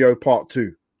 Adrian Rabiot Part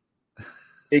 2.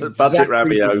 Exactly, Budget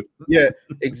Rabiot. Yeah,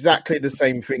 exactly the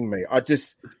same thing, mate. I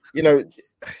just, the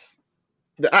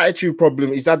attitude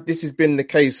problem is that this has been the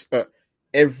case at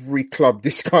every club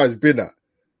this guy's been at.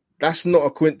 That's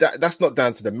not that's not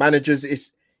down to the managers.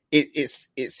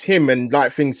 It's him. And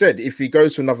like Fing said, if he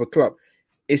goes to another club,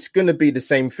 it's going to be the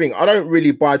same thing. I don't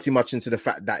really buy too much into the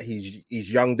fact that he's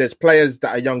young. There's players that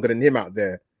are younger than him out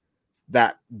there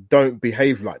that don't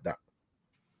behave like that.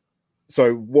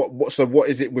 So what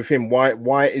is it with him?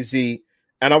 Why is he?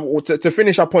 And to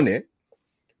finish up on it,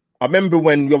 I remember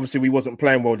when obviously we wasn't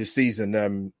playing well this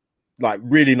season, like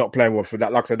really not playing well for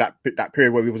that, like that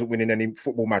period where we wasn't winning any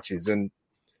football matches, and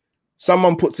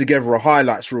someone put together a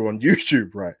highlights reel on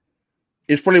YouTube, right?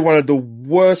 It's probably one of the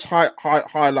worst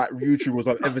highlight YouTubers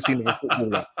I've ever seen of a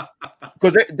footballer,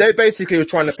 because they basically were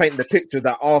trying to paint the picture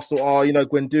that Arsenal are,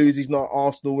 Guendouzi's not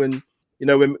Arsenal, and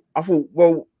when I thought,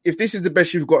 well, if this is the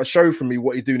best you've got to show from me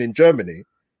what he's doing in Germany,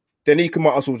 then he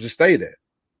might as well just stay there.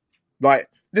 Like,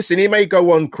 listen, he may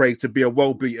go on, Craig, to be a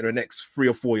world beater in the next 3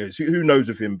 or 4 years. Who knows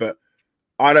with him? But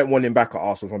I don't want him back at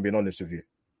Arsenal, if I'm being honest with you.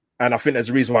 And I think there's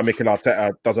a reason why Mikel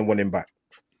Arteta doesn't want him back.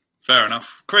 Fair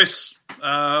enough. Chris,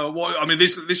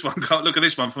 this one, look at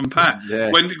this one from Pat.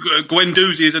 Yeah.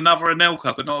 Guendouzi is another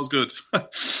Anelka, but not as good.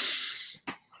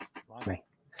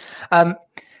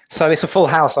 So it's a full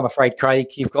house, I'm afraid, Craig.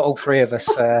 You've got all three of us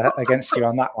against you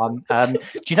on that one. Do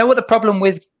you know what the problem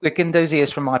with Guendouzi is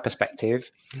from my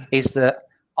perspective? Is that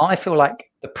I feel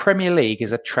like the Premier League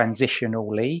is a transitional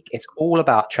league. It's all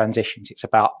about transitions. It's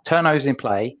about turnovers in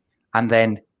play and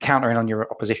then countering on your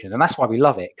opposition. And that's why we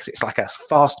love it, because it's like a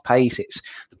fast pace. It's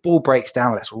the ball breaks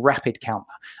down, it's rapid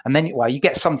counter. And then, you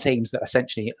get some teams that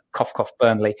essentially, cough,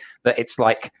 Burnley, that it's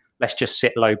like, let's just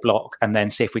sit low block and then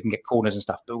see if we can get corners and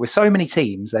stuff. But with so many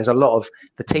teams, there's a lot of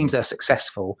the teams that are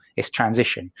successful is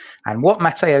transition. And what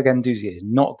Matteo Guendouzi is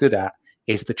not good at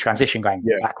is the transition going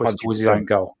backwards towards his own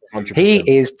goal. 100%. He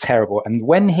is terrible. And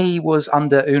when he was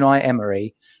under Unai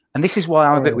Emery, and this is why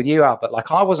I'm a bit with you, Albert,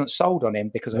 like I wasn't sold on him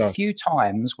because a few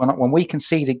times when we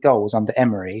conceded goals under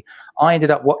Emery, I ended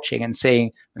up watching and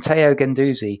seeing Matteo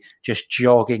Guendouzi just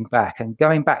jogging back and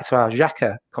going back to our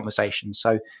Xhaka conversation.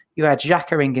 So you had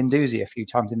Xhaka and Guendouzi a few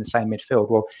times in the same midfield.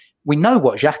 Well, we know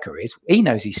what Xhaka is. He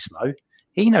knows he's slow.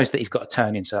 He knows that he's got a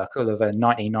turning circle of a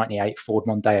 1998 Ford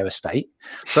Mondeo estate.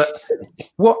 But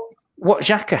what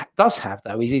Xhaka does have,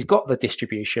 though, is he's got the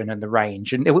distribution and the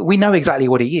range. And we know exactly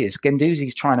what he is.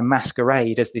 Guendouzi's trying to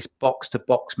masquerade as this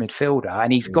box-to-box midfielder,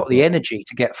 and he's got the energy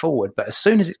to get forward. But as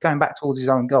soon as it's going back towards his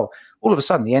own goal, all of a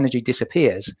sudden the energy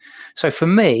disappears. So for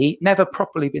me, never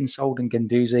properly been sold in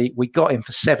Guendouzi. We got him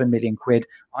for 7 million quid.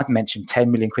 I'd mentioned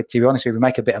 10 million quid, to be honest. We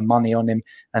make a bit of money on him,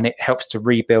 and it helps to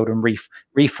rebuild and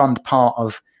refund part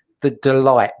of the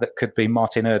delight that could be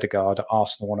Martin Ødegaard at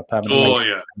Arsenal on a permanent basis.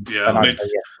 Yeah. And I'd say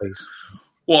yes, please.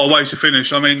 What a way to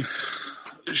finish. I mean,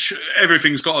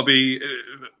 everything's got to be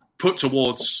put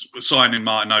towards signing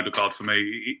Martin Ødegaard for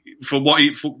me. For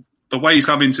the way he's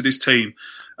come into this team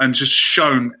and just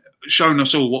shown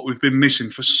us all what we've been missing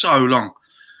for so long.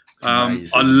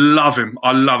 I love him.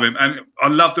 And I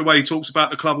love the way he talks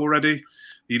about the club already.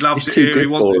 He loves it here. Do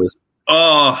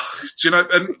you know,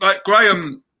 and like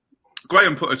Graham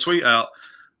put a tweet out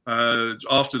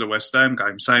after the West Ham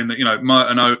game saying that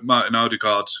Martin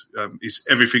Ødegaard is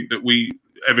everything that we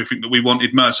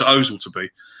wanted Mesut Ozil to be,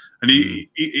 and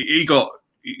he got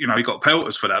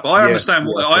pelters for that. But I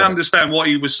understand what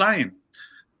he was saying.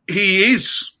 He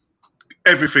is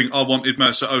everything I wanted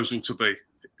Mesut Ozil to be,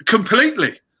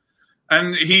 completely.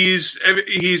 And he's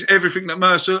everything that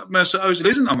Mesut Ozil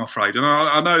isn't, I'm afraid. And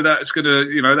I know that it's going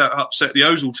to that upset the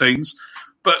Ozil teens,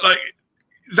 but like.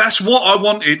 That's what I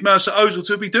wanted Mesut Ozil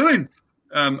to be doing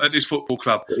at this football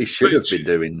club. He should have been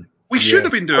doing. We should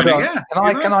have been doing it, yeah.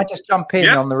 Can I just jump in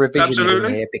on the revision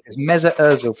here? Because Mesut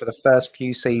Ozil, for the first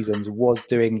few seasons, was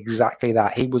doing exactly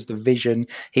that. He was the vision.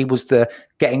 He was the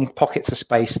getting pockets of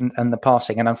space and the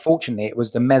passing. And unfortunately, it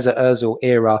was the Mesut Ozil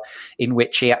era in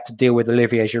which he had to deal with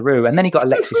Olivier Giroud. And then he got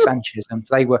Alexis Sanchez, and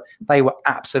they were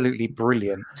absolutely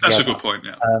brilliant together. That's a good point,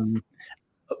 yeah.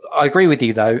 I agree with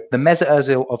you, though. The Mesut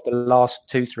Ozil of the last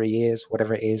 2-3 years,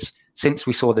 whatever it is, since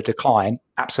we saw the decline,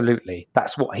 absolutely.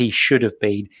 That's what he should have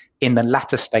been in the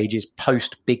latter stages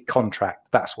post-big contract.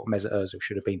 That's what Mesut Ozil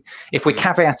should have been. If we're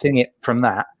caveating it from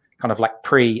that, kind of like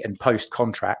pre- and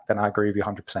post-contract, then I agree with you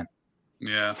 100%.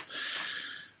 Yeah.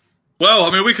 Well,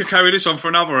 I mean, we could carry this on for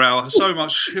another hour. So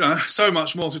much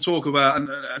more to talk about, and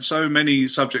so many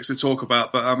subjects to talk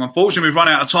about. But unfortunately, we've run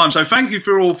out of time. So thank you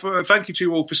to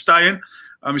you all for staying.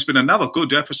 It's been another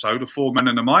good episode of Four Men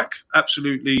and a Mic.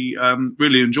 Absolutely,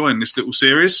 really enjoying this little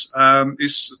series.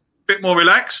 It's a bit more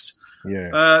relaxed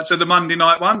to the Monday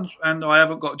night one, and I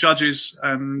haven't got judges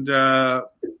and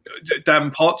Dan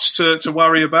Potts to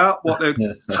worry about what they're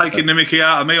taking the mickey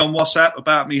out of me on WhatsApp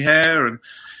about me hair and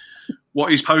what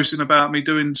he's posting about me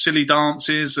doing silly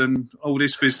dances and all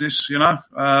this business,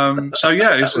 So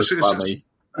yeah, it's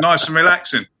nice and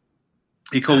relaxing.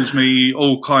 He calls me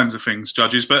all kinds of things,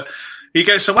 judges, but he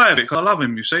gets away with it because I love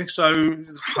him, you see. So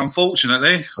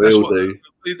unfortunately,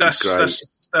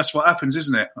 that's what happens,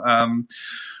 isn't it?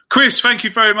 Chris, thank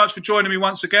you very much for joining me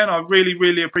once again. I really,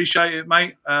 really appreciate it,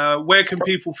 mate. Where can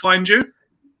people find you?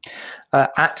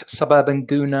 At Suburban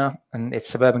Gooner, and it's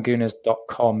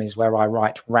suburbangooners.com is where I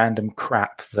write random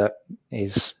crap that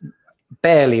is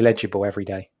barely legible every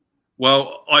day.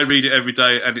 Well, I read it every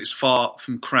day, and it's far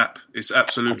from crap. It's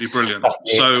absolutely brilliant.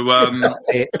 So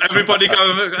everybody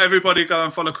go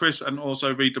and follow Chris, and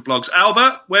also read the blogs.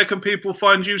 Albert, where can people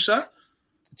find you, sir?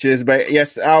 Cheers, mate.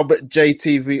 Yes, Albert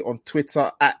JTV on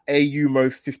Twitter at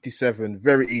AUMO57.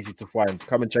 Very easy to find.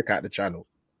 Come and check out the channel.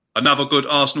 another good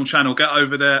Arsenal channel. Get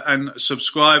over there and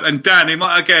subscribe. And Danny,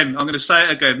 I'm going to say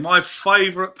it again, my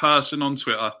favourite person on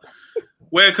Twitter.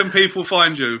 Where can people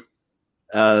find you?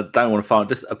 Don't want to find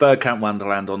just a Bergkamp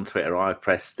Wonderland on Twitter. I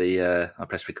press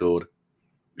record.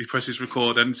 He presses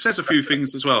record and says a few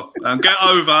things as well. Get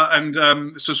over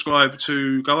and subscribe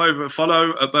to, go over,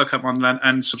 follow at Bergkamp Wonderland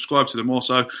and subscribe to them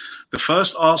also. The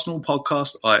first Arsenal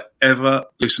podcast I ever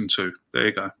listened to. There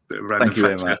you go. Bit of random Thank you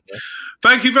very much.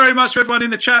 Thank you very much to everyone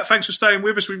in the chat. Thanks for staying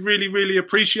with us. We really, really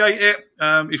appreciate it.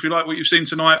 If you like what you've seen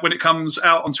tonight, when it comes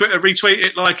out on Twitter, retweet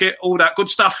it, like it, all that good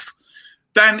stuff.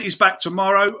 Dan is back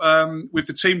tomorrow with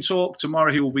the team talk.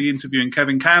 Tomorrow he will be interviewing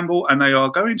Kevin Campbell, and they are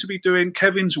going to be doing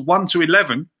Kevin's 1 to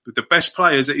 11 with the best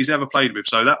players that he's ever played with.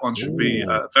 So that one should be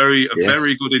very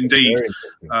good indeed.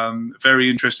 Very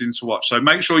interesting to watch. So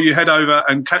make sure you head over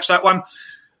and catch that one.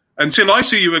 Until I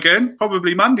see you again,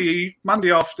 probably Monday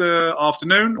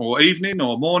afternoon or evening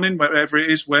or morning, wherever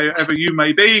it is, wherever you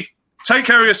may be. Take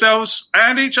care of yourselves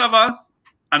and each other,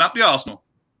 and up the Arsenal.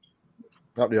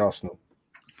 Up the Arsenal.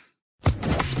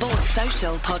 Sports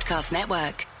Social Podcast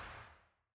Network.